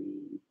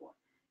 3, 4.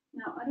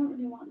 Now, I don't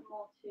really want them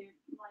all to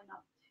line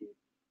up too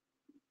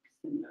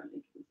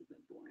similarly because it's a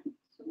bit boring.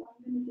 So what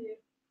I'm going to do,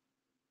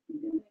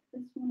 I'm going to make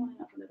this one line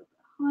up a little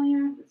bit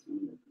higher, this one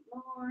a little bit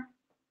lower.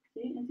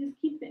 See, and just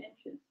keep the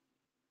inches.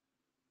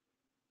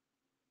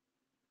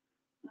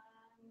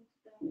 And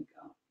there we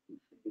go.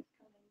 The fingers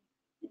coming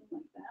in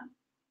like that.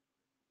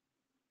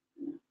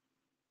 Yeah.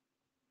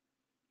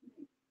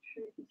 Make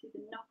sure you can see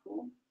the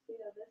knuckle.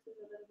 See how this is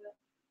a little bit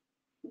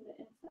from the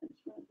inside, it's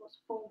when it was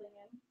folding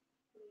in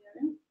to the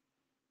area.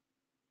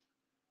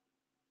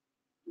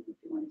 And if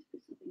you wanted to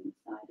put something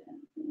inside it,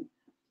 then it would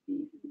have to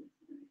be in this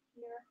area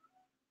here,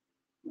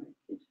 where it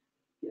could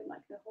feel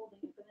like they're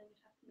holding it, but then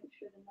you'd have to make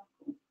sure the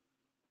knuckle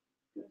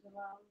goes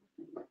around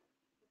the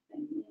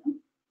thing, you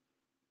know?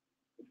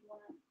 You'd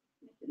want to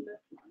make it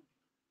look like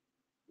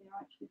they're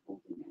actually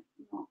holding it,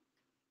 not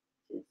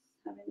just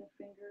having their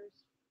fingers.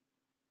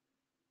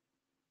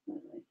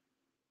 Sorry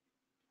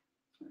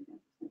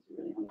guys, this is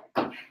really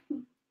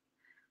hungry.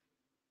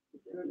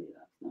 It's early,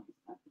 that's not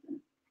what's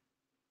happening.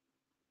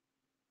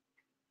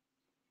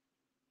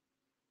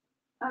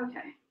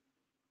 Okay,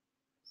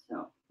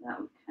 so that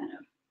would kind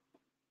of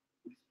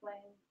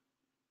explain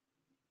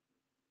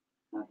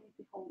how he'd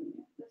be holding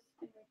it. This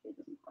finger here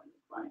doesn't quite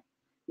look right.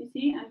 You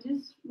see, I'm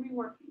just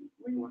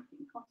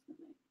reworking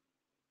constantly.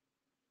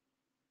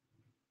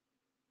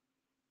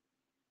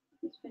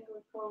 This finger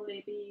would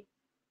probably be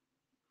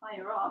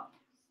higher up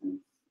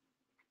since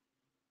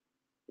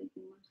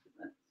taking most of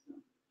it, so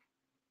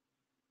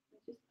I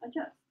just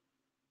adjust.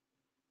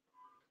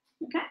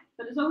 Okay,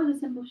 but it's always a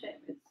simple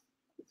shape. It's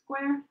a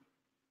square,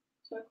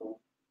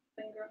 circle,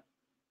 finger,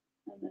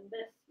 and then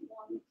this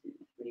 1, 2,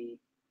 3,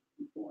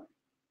 and 4.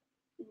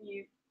 And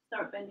you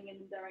start bending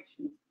in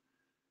directions.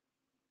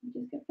 You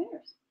just get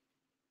fingers.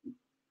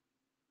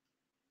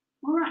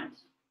 All right.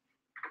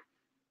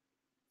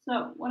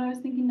 So what I was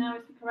thinking now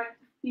is to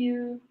correct a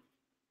few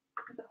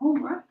of the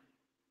homework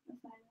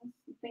assignments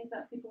and things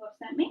that people have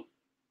sent me.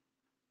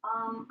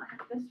 I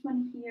have this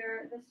one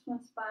here. This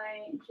one's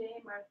by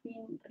J.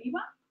 Martin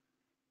Riva,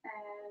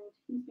 and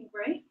he's been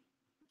great.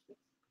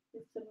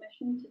 His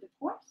submission to the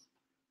course.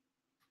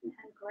 I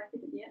haven't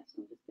corrected it yet,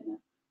 so I'm just gonna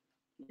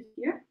use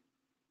here.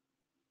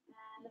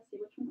 And let's see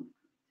which one I'm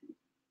correcting.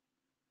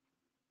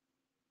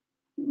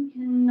 We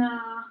can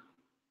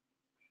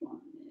try.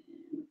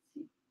 Let's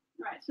see.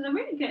 All right, so they're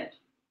really good.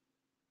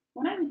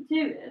 What I would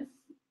do is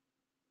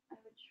I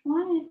would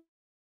try it,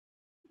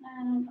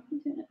 and I'll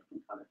put it in a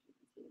different color so you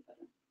can see it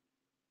better.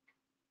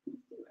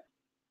 Let's do it.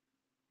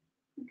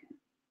 Okay.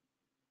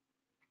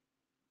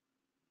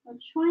 I'll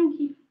try and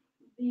keep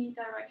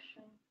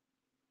direction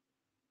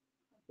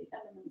of the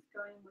elements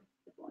going with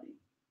the body.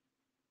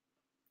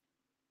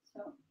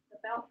 So the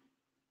belt,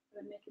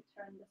 I would make it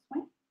turn this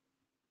way.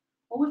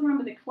 Always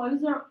remember the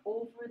clothes are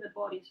over the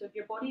body. So if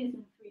your body is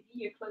in 3D,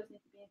 your clothes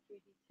need to be in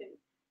 3D too.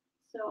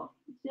 So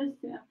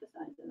just to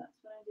emphasize that, that's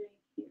what I'm doing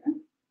here.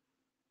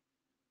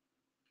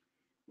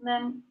 And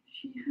then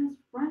she has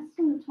breasts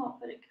on the top,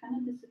 but it kind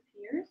of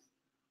disappears.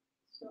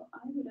 So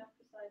I would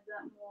emphasize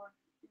that more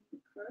in the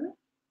curve.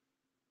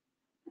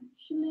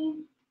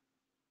 Actually,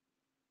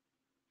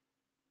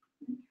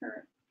 make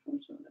her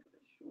torso a little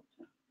bit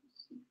shorter.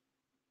 Let's see.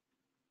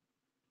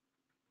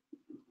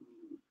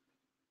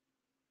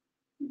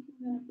 I'm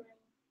going to bring,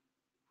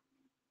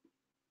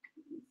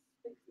 let's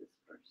fix this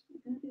first.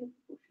 I'm going to do the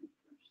proportion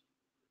first.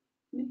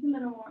 Make it a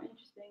little more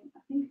interesting.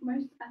 I think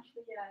most,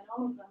 actually, yeah, in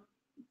all of them,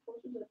 the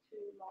torsos are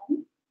too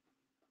long.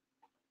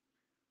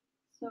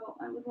 So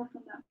I would work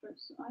on that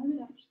first. So I would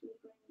actually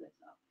bring this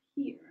up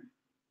here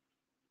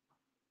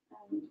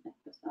and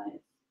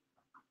emphasize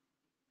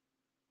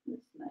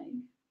this leg,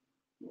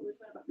 what we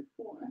talked about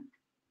before. And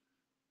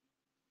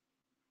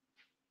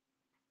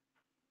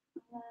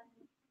then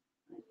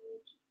I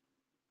would,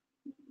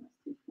 that's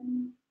too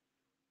thin.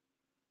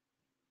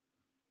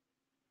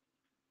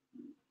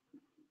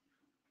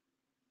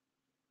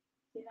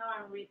 See, now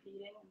I'm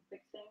repeating and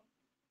fixing.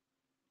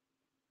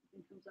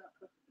 Nothing comes out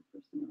perfect the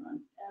first time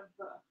around,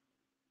 ever.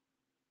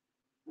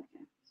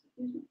 Okay, so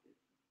here's my food.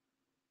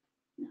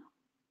 Now,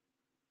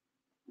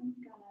 I'm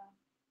gonna,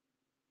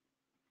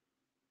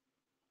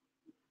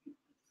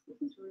 this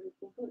is really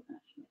cool book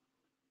actually.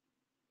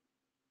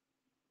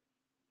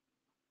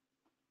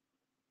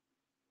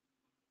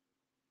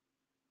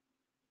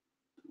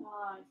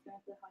 Ah, it's going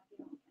to high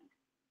heel again.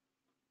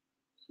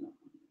 So,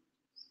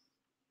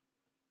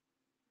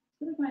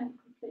 instead of going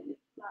completely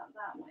flat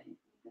that way, I'm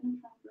going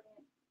to try and bring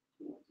it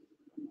towards it a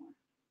little more.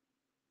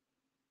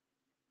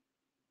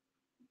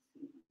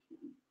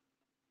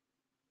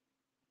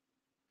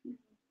 Let's see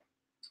if I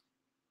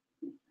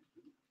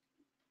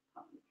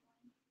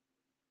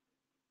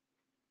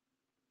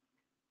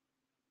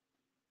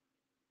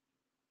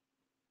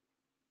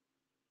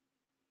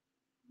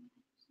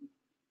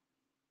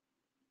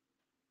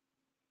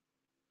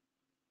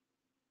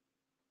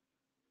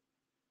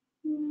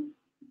can.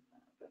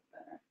 A bit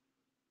better.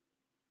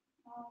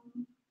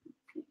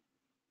 Let's see.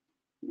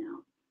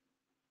 Now,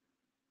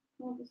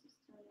 all this is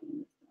turning in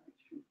this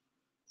direction.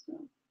 So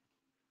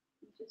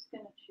I'm just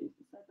going to choose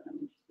the side that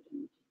I'm interested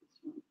in, which is this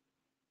one.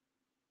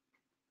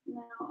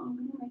 Now I'm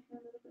going to make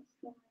her a little bit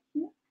slimmer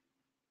here.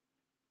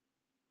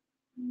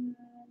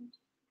 And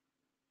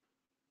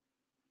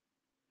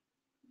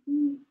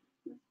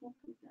this will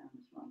come down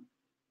as well.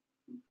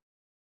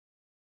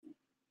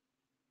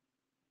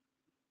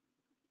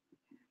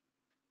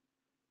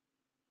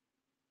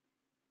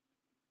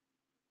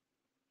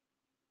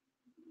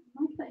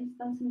 I like that he's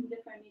done something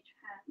different in each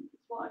hand.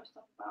 It's what I was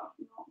talking about,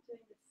 not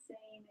doing the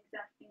same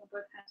exact thing on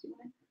both hands. You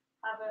want to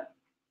have it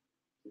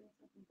doing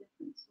something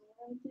different. So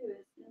what I would do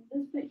is, in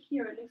this bit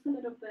here, it looks a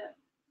little bit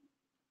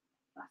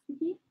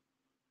plasticky.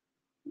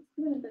 Let's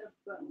give it a bit of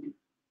bone.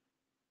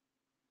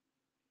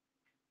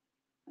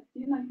 I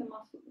do like the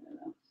muscle there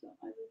though, so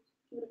I would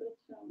give it a bit of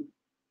tone.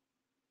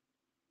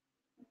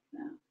 Like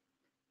that.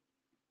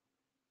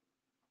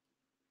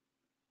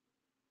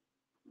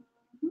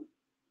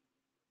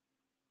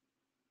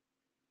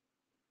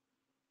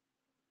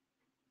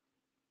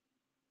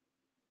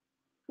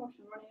 Gosh,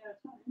 I'm running out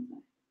of time, aren't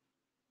I?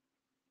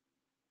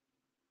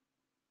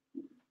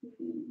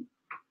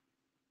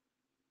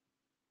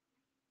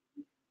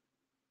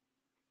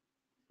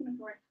 I'm going to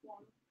correct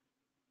one.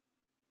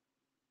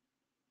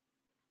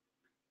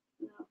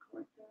 And I'll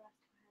correct the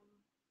rest for him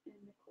in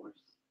the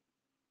course.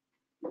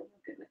 And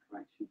we'll get the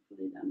correction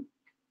fully done.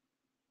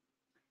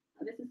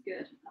 Now, this is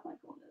good. I like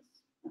all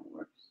this. That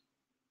works.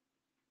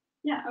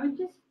 Yeah, I would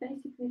just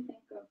basically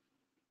think of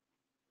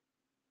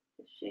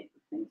the shape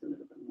of things a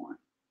little bit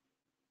more.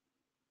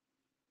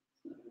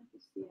 So I don't know if you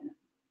see it.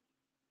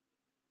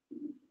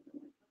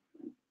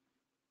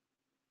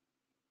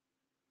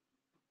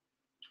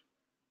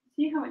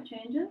 See how it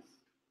changes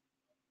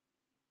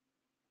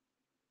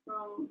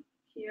from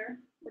here,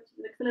 which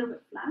looks a little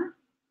bit flat,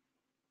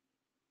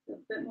 to a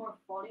bit more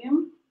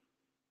volume.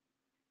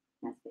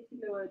 That's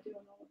basically what I do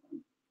on all of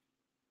them.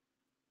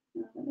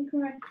 Now, let me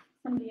correct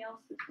somebody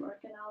else's work,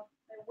 and I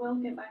will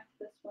get back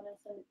to this one and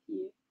send it to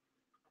you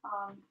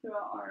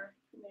throughout our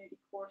community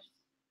course.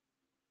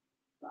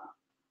 But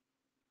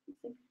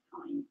it's a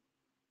time.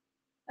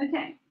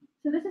 Okay,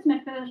 so this is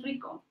Mercedes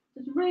Rico.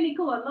 It's really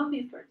cool. I love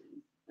these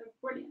curtains. They're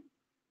brilliant.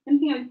 The only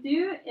thing I would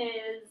do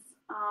is,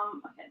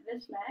 okay,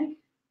 this leg.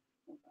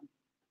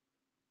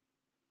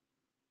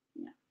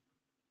 Yeah.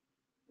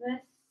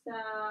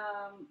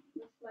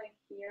 This leg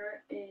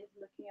here is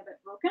looking a bit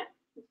broken.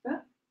 This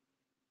bit.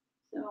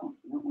 So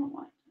I don't want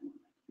white.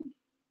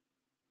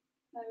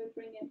 I would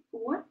bring it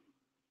forward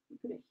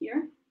and put it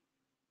here.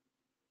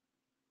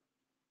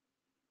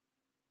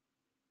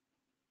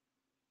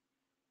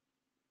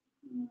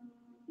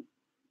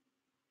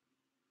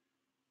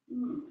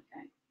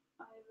 Okay.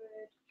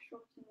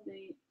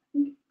 I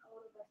think a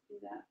lot of us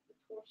do that, the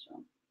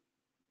torso,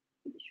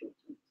 with the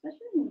shorten,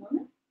 especially in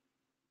women.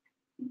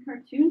 In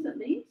cartoons, at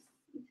least,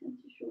 they tend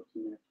to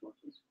shorten their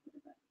torsos quite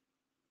a bit.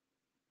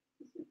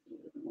 This makes it a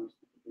little bit more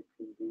specifically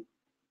pleasing.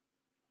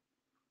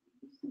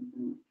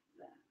 Something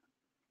like that.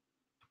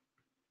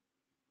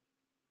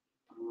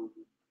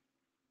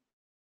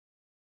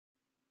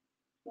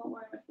 Don't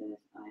worry about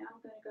this. I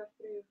am going to go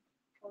through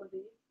all of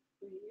these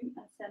for you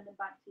and send them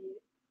back to you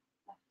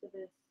after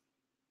this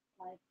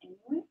live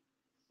anyway.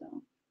 So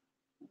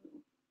I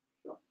will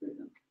go through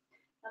them.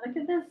 Now look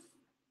at this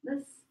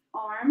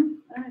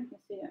arm. I don't know if you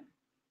can see it.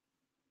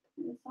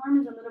 This arm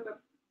is a little bit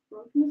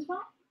broken as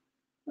well.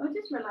 So I'll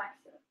just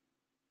relax it.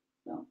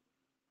 So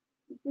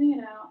bring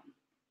it out.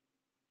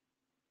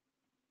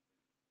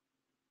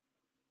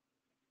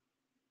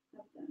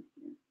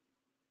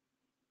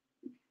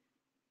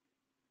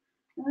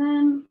 And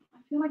then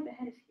I feel like the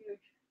head is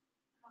huge.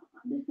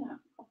 I'm just going to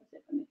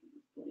compensate by making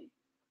this body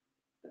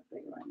a bit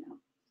bigger right now.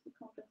 Just to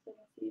compensate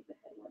and see if the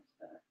head works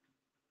better.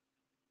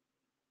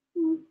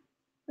 A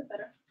bit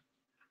better.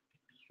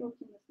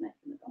 Shorten this neck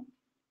a little.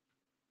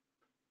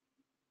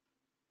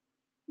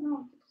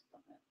 Oh, just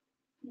stop it.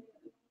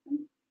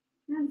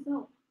 And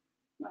so,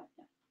 right,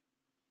 yeah.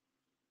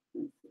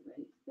 Let's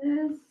erase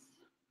this.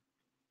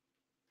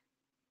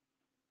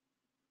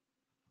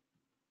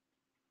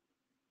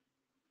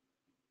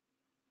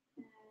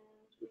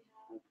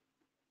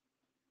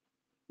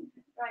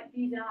 Right,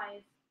 these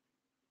eyes.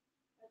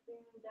 I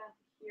bring them down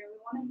to here. We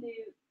want to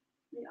do,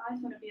 the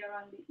eyes want to be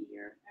around the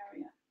ear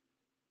area.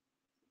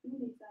 So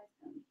bring these eyes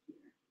down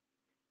here.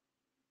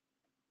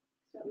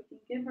 So we can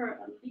give her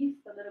at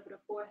least a little bit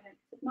of forehead,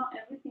 because not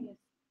everything is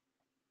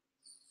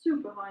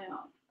super high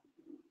up.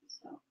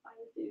 So I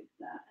would do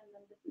that, and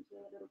then this is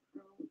where a little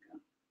curl would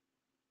go.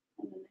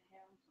 And then the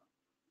hair on top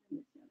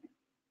in this area.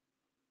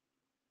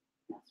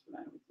 That's what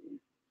I would do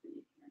for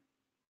you here.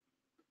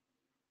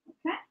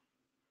 Okay.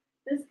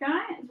 This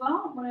guy as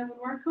well, what I would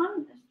work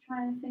on is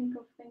try and think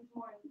of things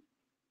more in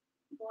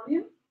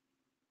volume.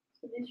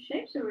 So these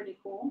shapes are really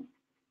cool.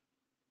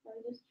 So I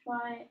just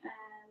try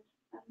and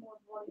add more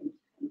volume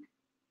to him.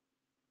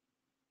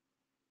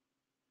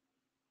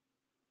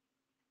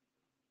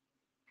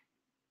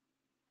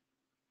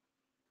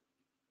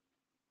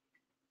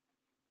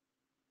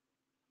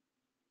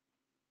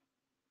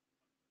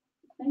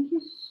 Thank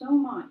you so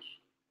much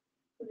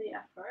for the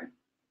effort.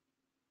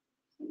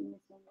 Sending me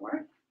some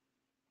work.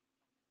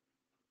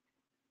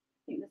 I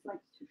think this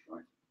leg's too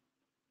short.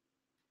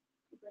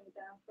 Bring it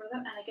down further,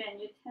 and again,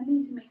 you're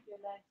tending to make your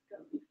legs go,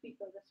 your feet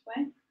go this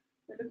way.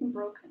 They're looking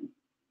broken,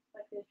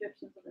 like the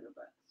Egyptians a little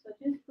bit. So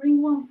just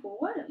bring one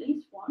forward, at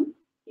least one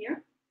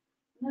here,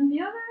 and then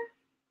the other.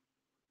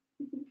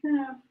 You can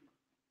kind of,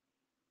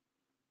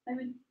 I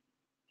would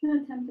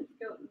kind of tempt it to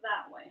go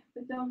that way,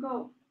 but don't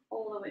go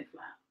all the way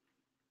flat.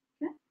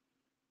 Okay.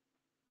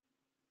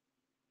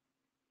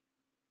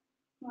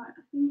 Right,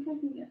 I think I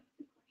can get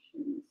the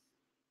questions.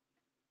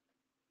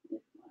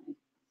 If I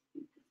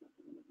speed this up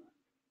a little bit.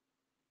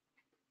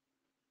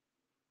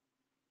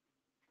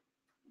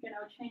 Again, I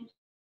would change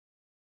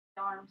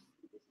the arms.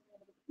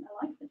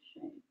 I like this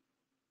shape.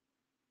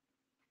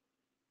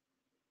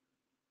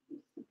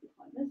 Just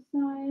simplify this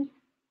side.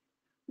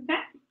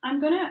 Okay,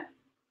 I'm gonna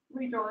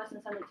redraw this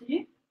and send it to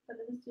you. So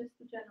this is just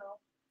the general.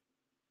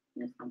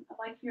 I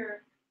like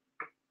your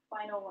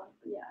final one,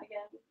 but yeah,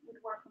 again,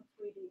 we'd work on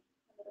 3D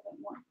a little bit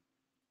more.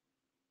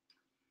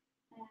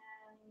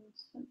 And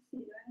let's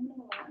see, do I have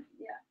another one?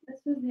 Yeah, this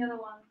was the other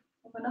one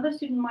of another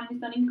student of mine who's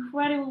done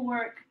incredible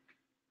work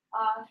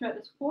throughout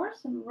this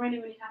course. I'm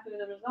really, really happy with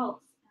the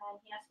results. And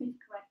he asked me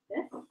to correct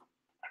this.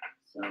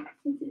 So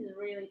since he's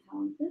really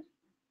talented,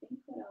 I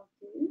think what I'll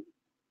do is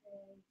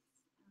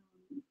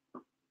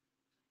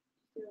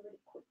do a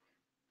really quick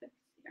fix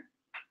here.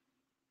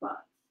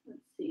 But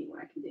let's see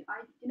what I can do.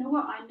 You know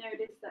what I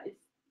noticed that is,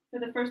 so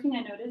the first thing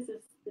I noticed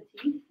is the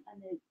teeth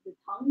and the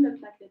tongue look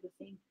like they're the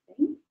same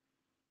thing.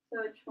 So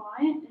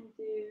try it and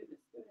do,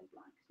 let's do it in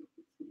black so you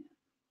can see it.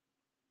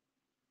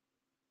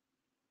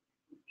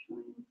 Try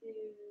and do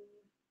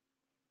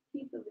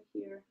teeth over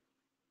here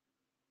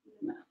and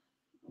the mouth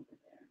over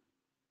there.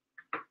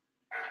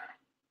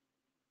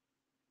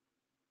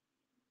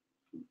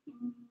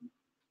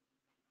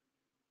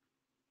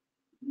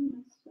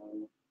 So,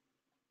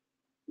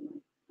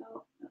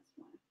 oh, that's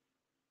fine.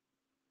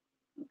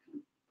 Okay.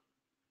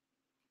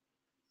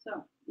 So,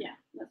 yeah,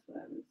 that's what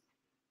I was.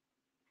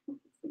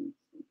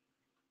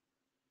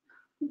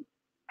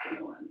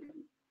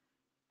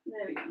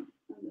 There we go. And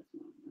this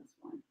one, that's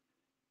fine.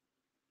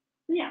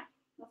 So, yeah,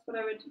 that's what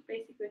I would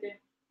basically do.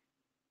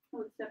 I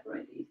would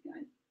separate these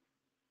guys.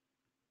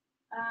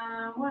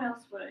 What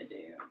else would I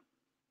do?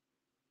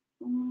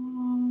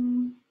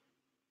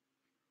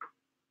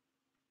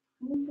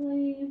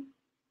 Probably.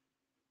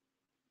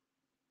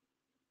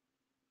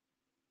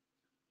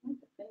 I like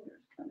the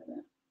fingers kind of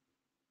it.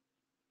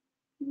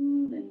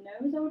 The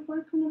nose I would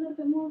work on a little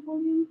bit more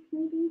volume,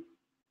 maybe.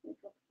 Like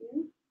up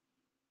here.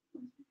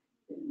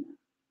 Doing that.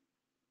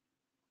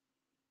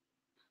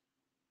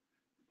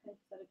 I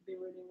decided to be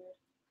really weird.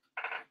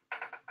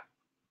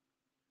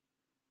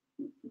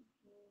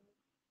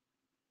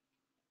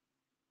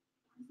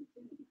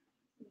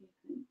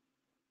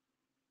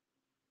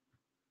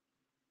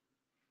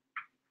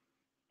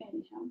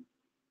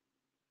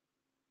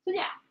 So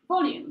yeah,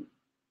 volume.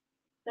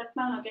 That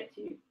plan I'll get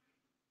to you.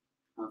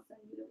 I'll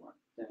send you the work.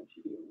 Don't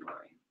you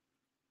worry.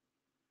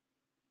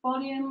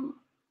 Volume,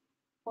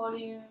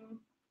 volume,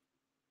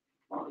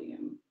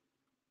 volume.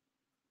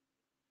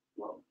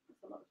 Whoa,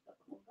 that's a lot of stuff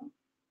at once.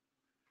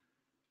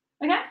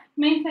 Okay,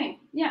 main thing.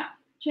 Yeah,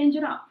 change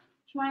it up.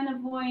 Try and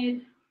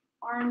avoid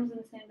arms in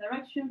the same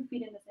direction,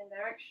 feet in the same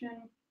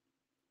direction.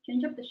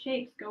 Change up the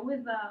shapes. Go with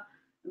a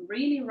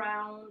really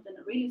round and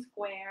a really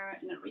square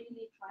and a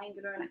really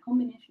triangular and a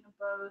combination of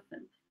both.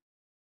 And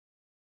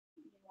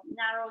you want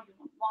narrow, you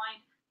want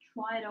wide.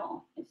 Try it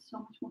all. It's so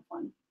much more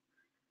fun.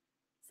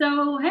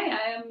 So hey,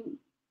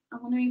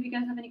 I'm wondering if you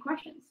guys have any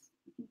questions.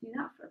 We can do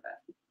that for a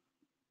bit.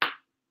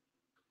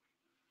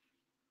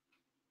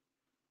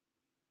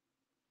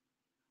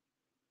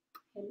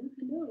 Hello,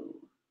 hello.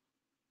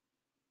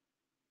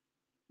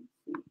 Let's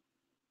see.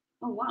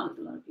 Oh wow, there's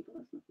a lot of people.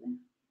 That's lovely.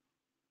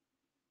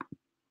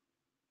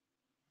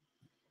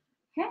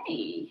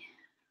 Hey,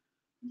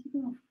 where's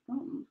everyone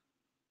from?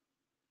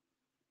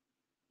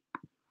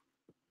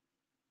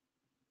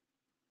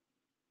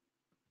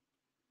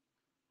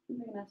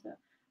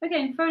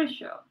 Okay, in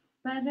Photoshop,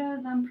 better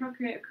than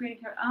Procreate or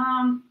Creative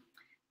Cloud?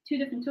 Two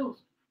different tools.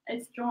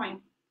 It's drawing.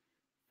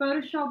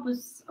 Photoshop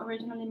was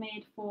originally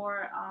made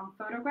for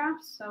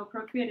photographs, so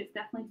Procreate is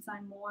definitely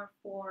designed more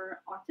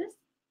for artists.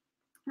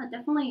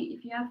 Definitely,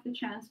 if you have the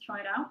chance, try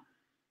it out.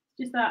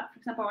 Just that, for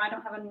example, I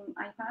don't have an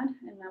iPad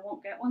and I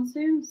won't get one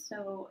soon,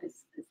 so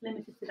it's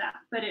limited to that.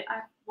 But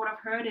what I've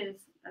heard is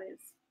that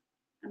it's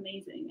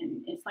amazing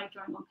and it's like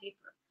drawing on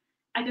paper.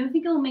 I don't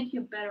think it'll make you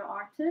a better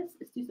artist.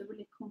 It's just a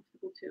really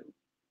comfortable tool.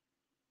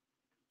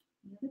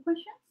 Any other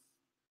questions?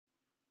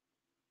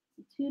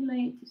 Is it too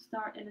late to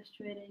start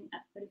illustrating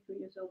at 33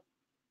 years old?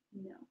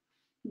 No,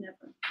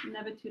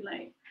 never too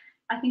late.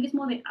 I think it's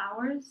more the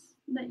hours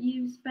that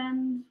you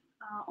spend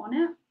on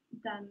it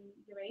than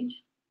your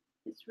age.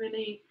 It's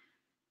really,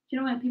 you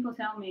know, when people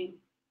tell me,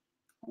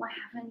 "Oh, I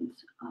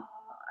haven't,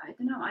 I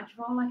don't know, I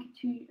draw like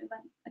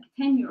a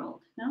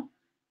 10-year-old," no?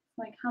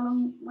 Like, how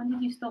long? When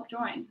did you stop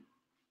drawing?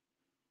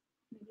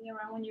 Maybe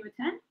around when you were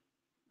 10.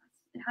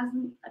 It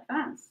hasn't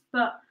advanced,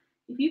 but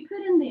if you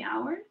put in the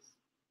hours,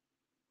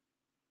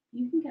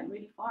 you can get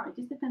really far. It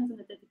just depends on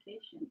the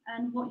dedication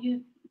and what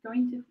you're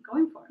going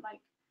for.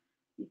 Like,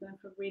 you're going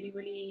for really,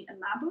 really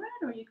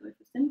elaborate, or you're going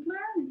for simpler.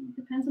 It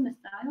depends on the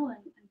style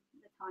and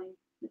the time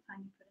you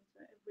put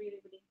into it. It really,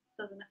 really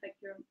doesn't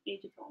affect your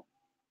age at all.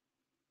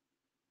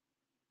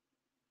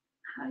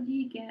 How do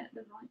you get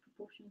the right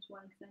proportions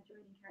while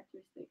exaggerating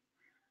characteristics?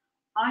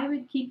 I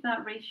would keep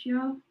that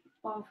ratio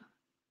of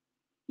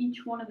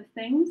each one of the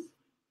things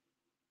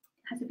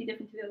has to be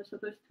different to the other. So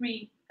those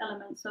three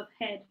elements of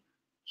head,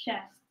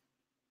 chest,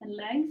 and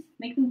legs,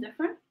 make them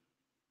different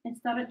and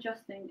start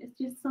adjusting. It's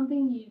just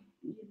something you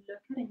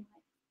look at and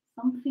like,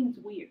 something's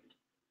weird.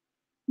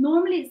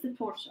 Normally it's the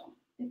torso.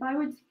 If I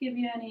would give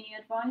you any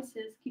advice,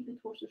 is keep the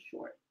torso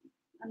short.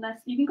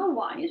 Unless you can go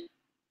wide,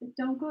 but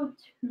don't go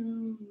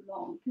too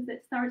long because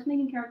it starts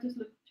making characters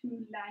look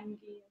too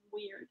lanky and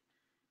weird.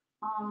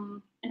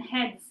 And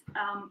heads,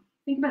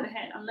 think about the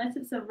head. Unless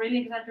it's a really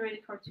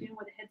exaggerated cartoon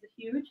where the heads are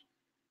huge,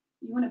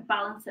 you want to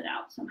balance it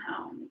out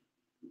somehow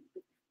with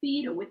the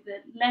feet or with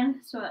the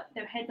length so that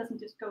their head doesn't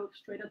just go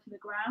straight up to the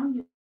ground.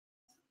 You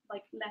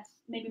like less,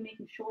 maybe make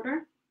them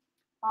shorter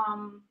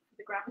for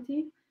the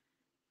gravity.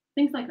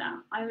 Things like that.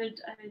 I would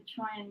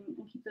try and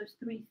keep those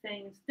three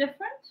things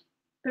different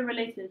but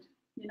related.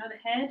 You know,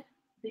 the head,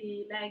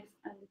 the legs,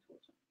 and the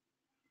torso.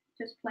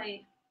 Just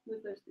play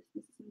with those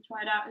distances and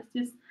try it out. It's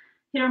just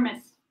hit or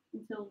miss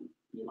until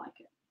you like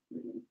it.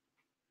 Really.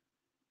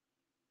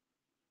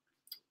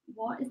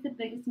 What is the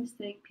biggest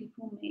mistake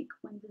people make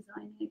when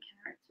designing a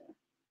character?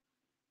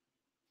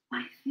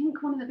 I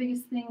think one of the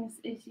biggest things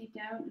is you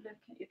don't look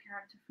at your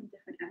character from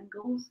different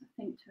angles. I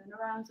think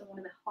turnarounds are one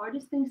of the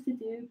hardest things to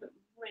do, but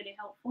really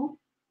helpful.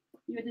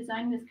 You're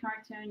designing this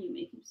character and you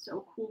make him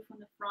so cool from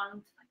the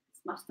front, like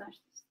this mustache,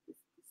 this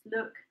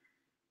look,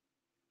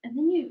 and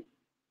then you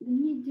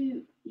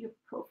do your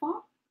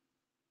profile.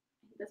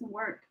 It doesn't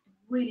work. It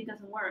really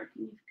doesn't work.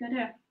 And you've got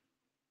to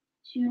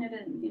tune it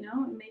in, you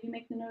know, and maybe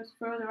make the nose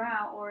further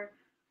out or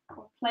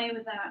play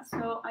with that.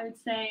 So I would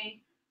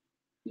say,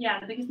 yeah,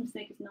 the biggest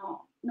mistake is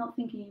not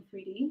thinking in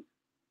 3D,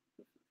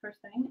 first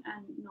thing,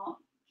 and not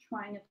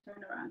trying to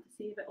turn around to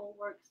see if it all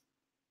works.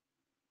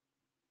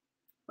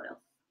 What else?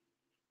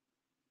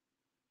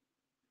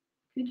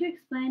 Could you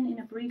explain in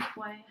a brief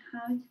way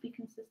how to be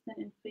consistent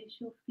in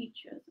facial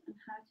features and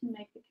how to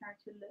make the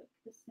character look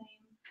the same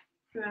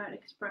throughout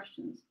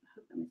expressions? I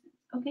hope that makes sense.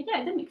 Okay,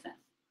 yeah, it did make sense.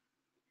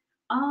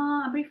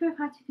 A brief way of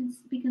how to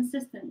be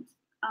consistent.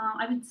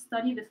 I would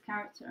study this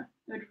character.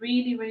 I would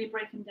really, really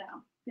break him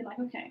down. Be like,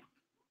 okay,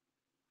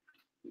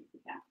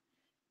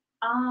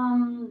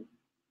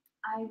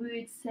 I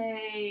would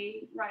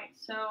say, right,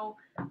 so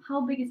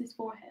how big is his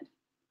forehead?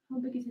 How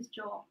big is his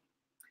jaw?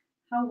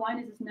 How wide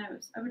is his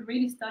nose? I would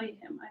really study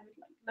him. I would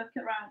like look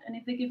around, and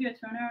if they give you a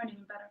turnaround,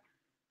 even better.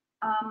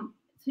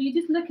 So you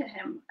just look at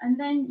him, and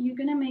then you're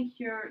gonna make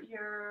your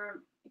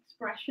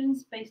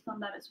expressions based on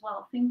that as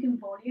well. Think in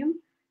volume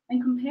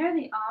and compare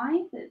the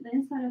eye, the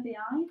inside of the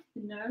eye,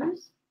 the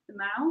nose, the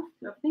mouth,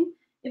 everything.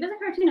 If it's a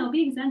cartoon, it'll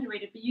be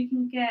exaggerated, but you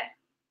can get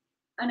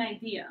an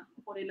idea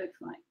of what it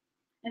looks like.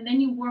 And then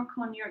you work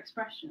on your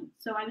expression.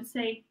 So I would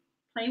say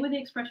play with the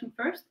expression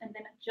first and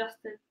then adjust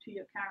it to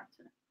your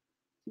character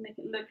to make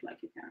it look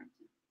like your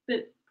character.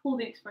 But pull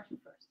the expression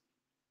first.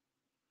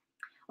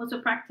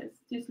 Also practice.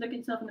 Just look at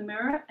yourself in the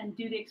mirror and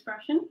do the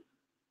expression.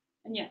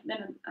 And yeah,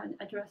 then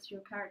address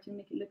your character and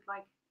make it look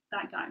like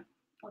that guy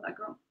or that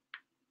girl.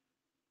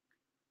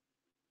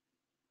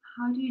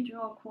 How do you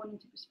draw according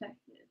to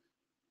perspective?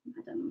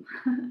 I don't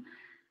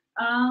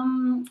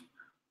know.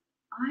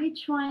 I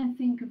try and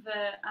think of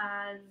it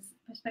as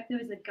perspective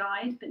as a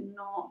guide, but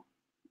not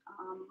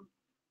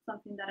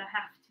something that I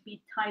have to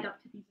be tied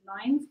up to these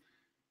lines.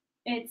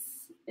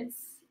 It's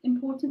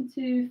important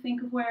to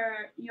think of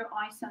where your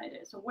eyesight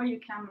is or where your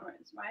camera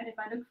is, right? If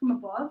I look from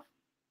above,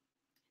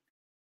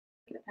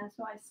 with a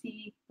pencil, I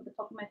see at the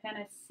top of my pen,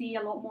 I see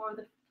a lot more of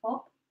the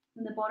top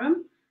than the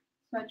bottom.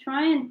 So I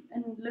try and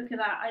look at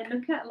that. I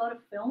look at a lot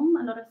of film,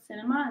 a lot of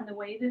cinema, and the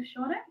way they've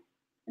shot it.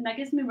 And that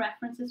gives me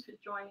references for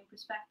drawing in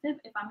perspective.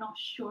 If I'm not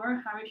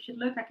sure how it should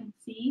look, I can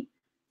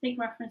take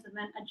reference and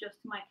then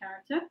adjust to my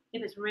character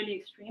if it's really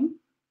extreme.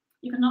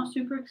 If it's not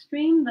super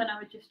extreme, then I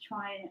would just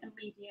try a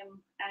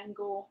medium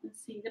angle and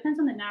see. Depends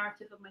on the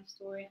narrative of my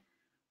story.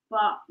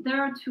 But there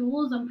are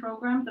tools and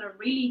programs that are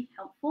really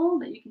helpful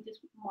that you can just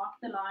mark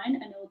the line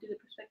and it will do the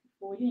perspective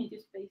for you and you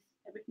just base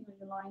everything on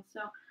your line.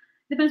 So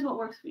it depends what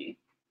works for you.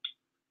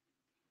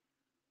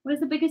 What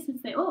is the biggest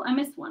mistake? Oh, I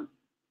missed one.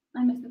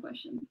 I missed the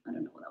question. I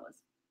don't know what that was.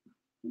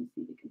 Let me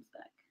see if it comes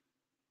back.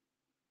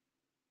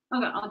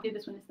 Okay, I'll do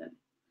this one instead.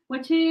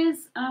 Which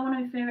is one of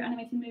my favorite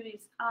animated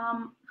movies.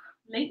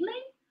 Lately,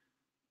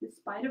 The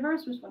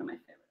Spider-Verse was one of my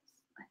favorites.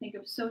 I think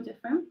it was so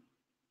different.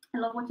 I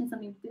love watching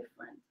something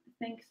different. I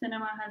think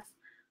cinema has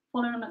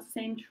fallen on the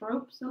same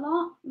tropes a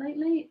lot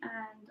lately,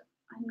 and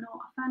I'm not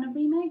a fan of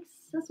remakes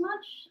as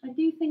much. I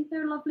do think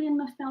they're lovely and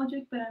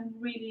nostalgic, but I'm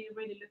really,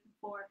 really looking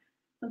for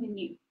something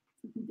new,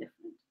 something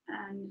different.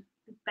 And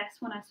the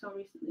best one I saw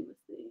recently was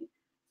the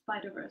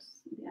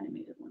Spider-Verse, the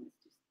animated one.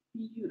 It's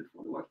just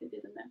beautiful, the work they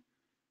did in there.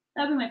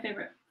 That would be my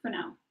favorite for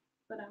now,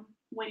 but I'm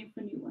waiting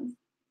for new ones.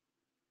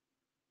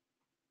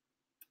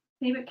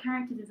 Favorite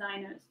character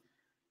designers?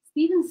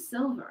 Steven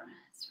Silver.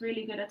 It's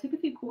really good. I took a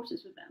few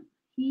courses with them.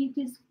 He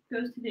just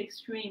goes to the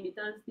extreme. He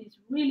does these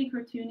really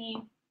cartoony,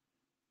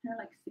 they're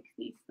like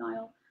 60s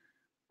style.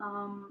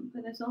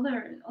 But there's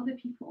other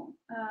people.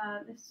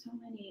 There's so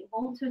many.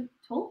 Walter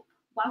Tulp.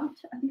 I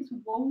think it's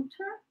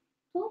Walter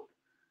Tulp.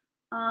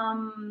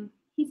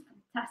 He's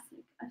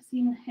fantastic. I've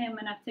seen him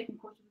and I've taken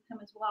courses with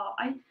him as well.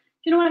 Do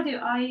you know what I do?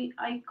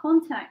 I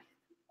contact,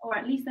 or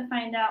at least I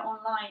find out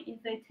online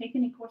if they take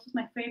any courses.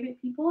 My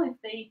favorite people, if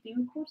they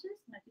do courses,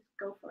 and I just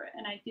go for it.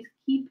 And I just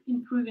keep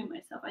improving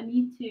myself. I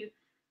need to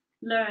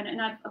learn,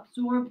 and I've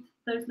absorbed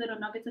those little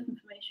nuggets of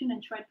information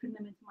and tried putting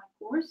them into my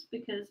course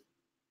because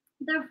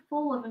they're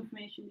full of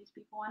information, these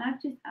people. And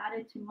I've just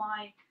added to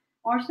my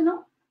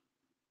arsenal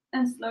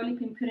and slowly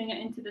been putting it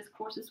into this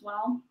course as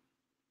well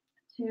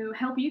to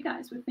help you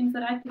guys with things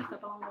that I picked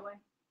up along the way.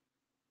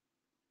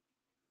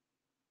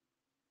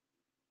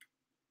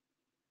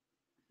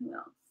 Who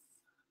else?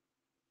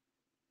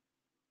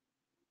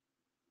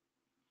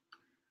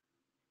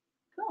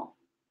 Cool.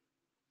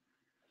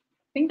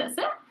 I think that's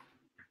it.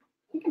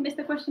 I think I missed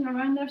a question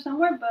around there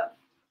somewhere, but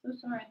so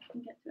sorry I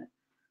couldn't get to it.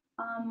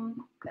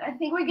 I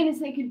think we're gonna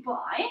say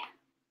goodbye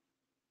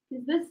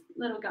because this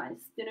little guy's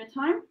dinner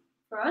time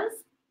for us.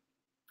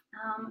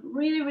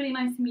 Really, really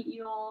nice to meet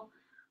you all.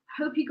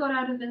 Hope you got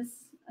out of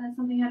this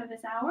something out of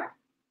this hour.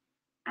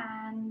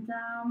 And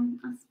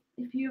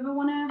if you ever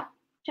want to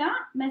chat,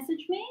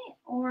 message me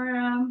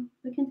or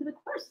look into the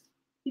course,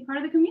 be part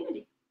of the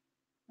community.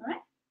 All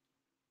right.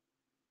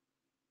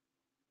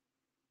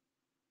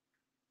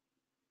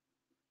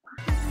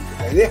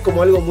 La idea es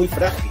como algo muy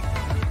frágil.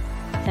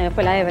 Se me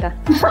fue la hebra.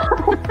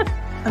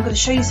 I'm going to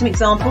show you some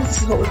examples.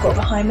 This is what we've got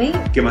behind me.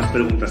 ¿Qué más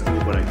preguntas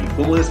tengo por aquí?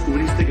 ¿Cómo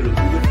descubriste que lo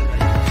tuyo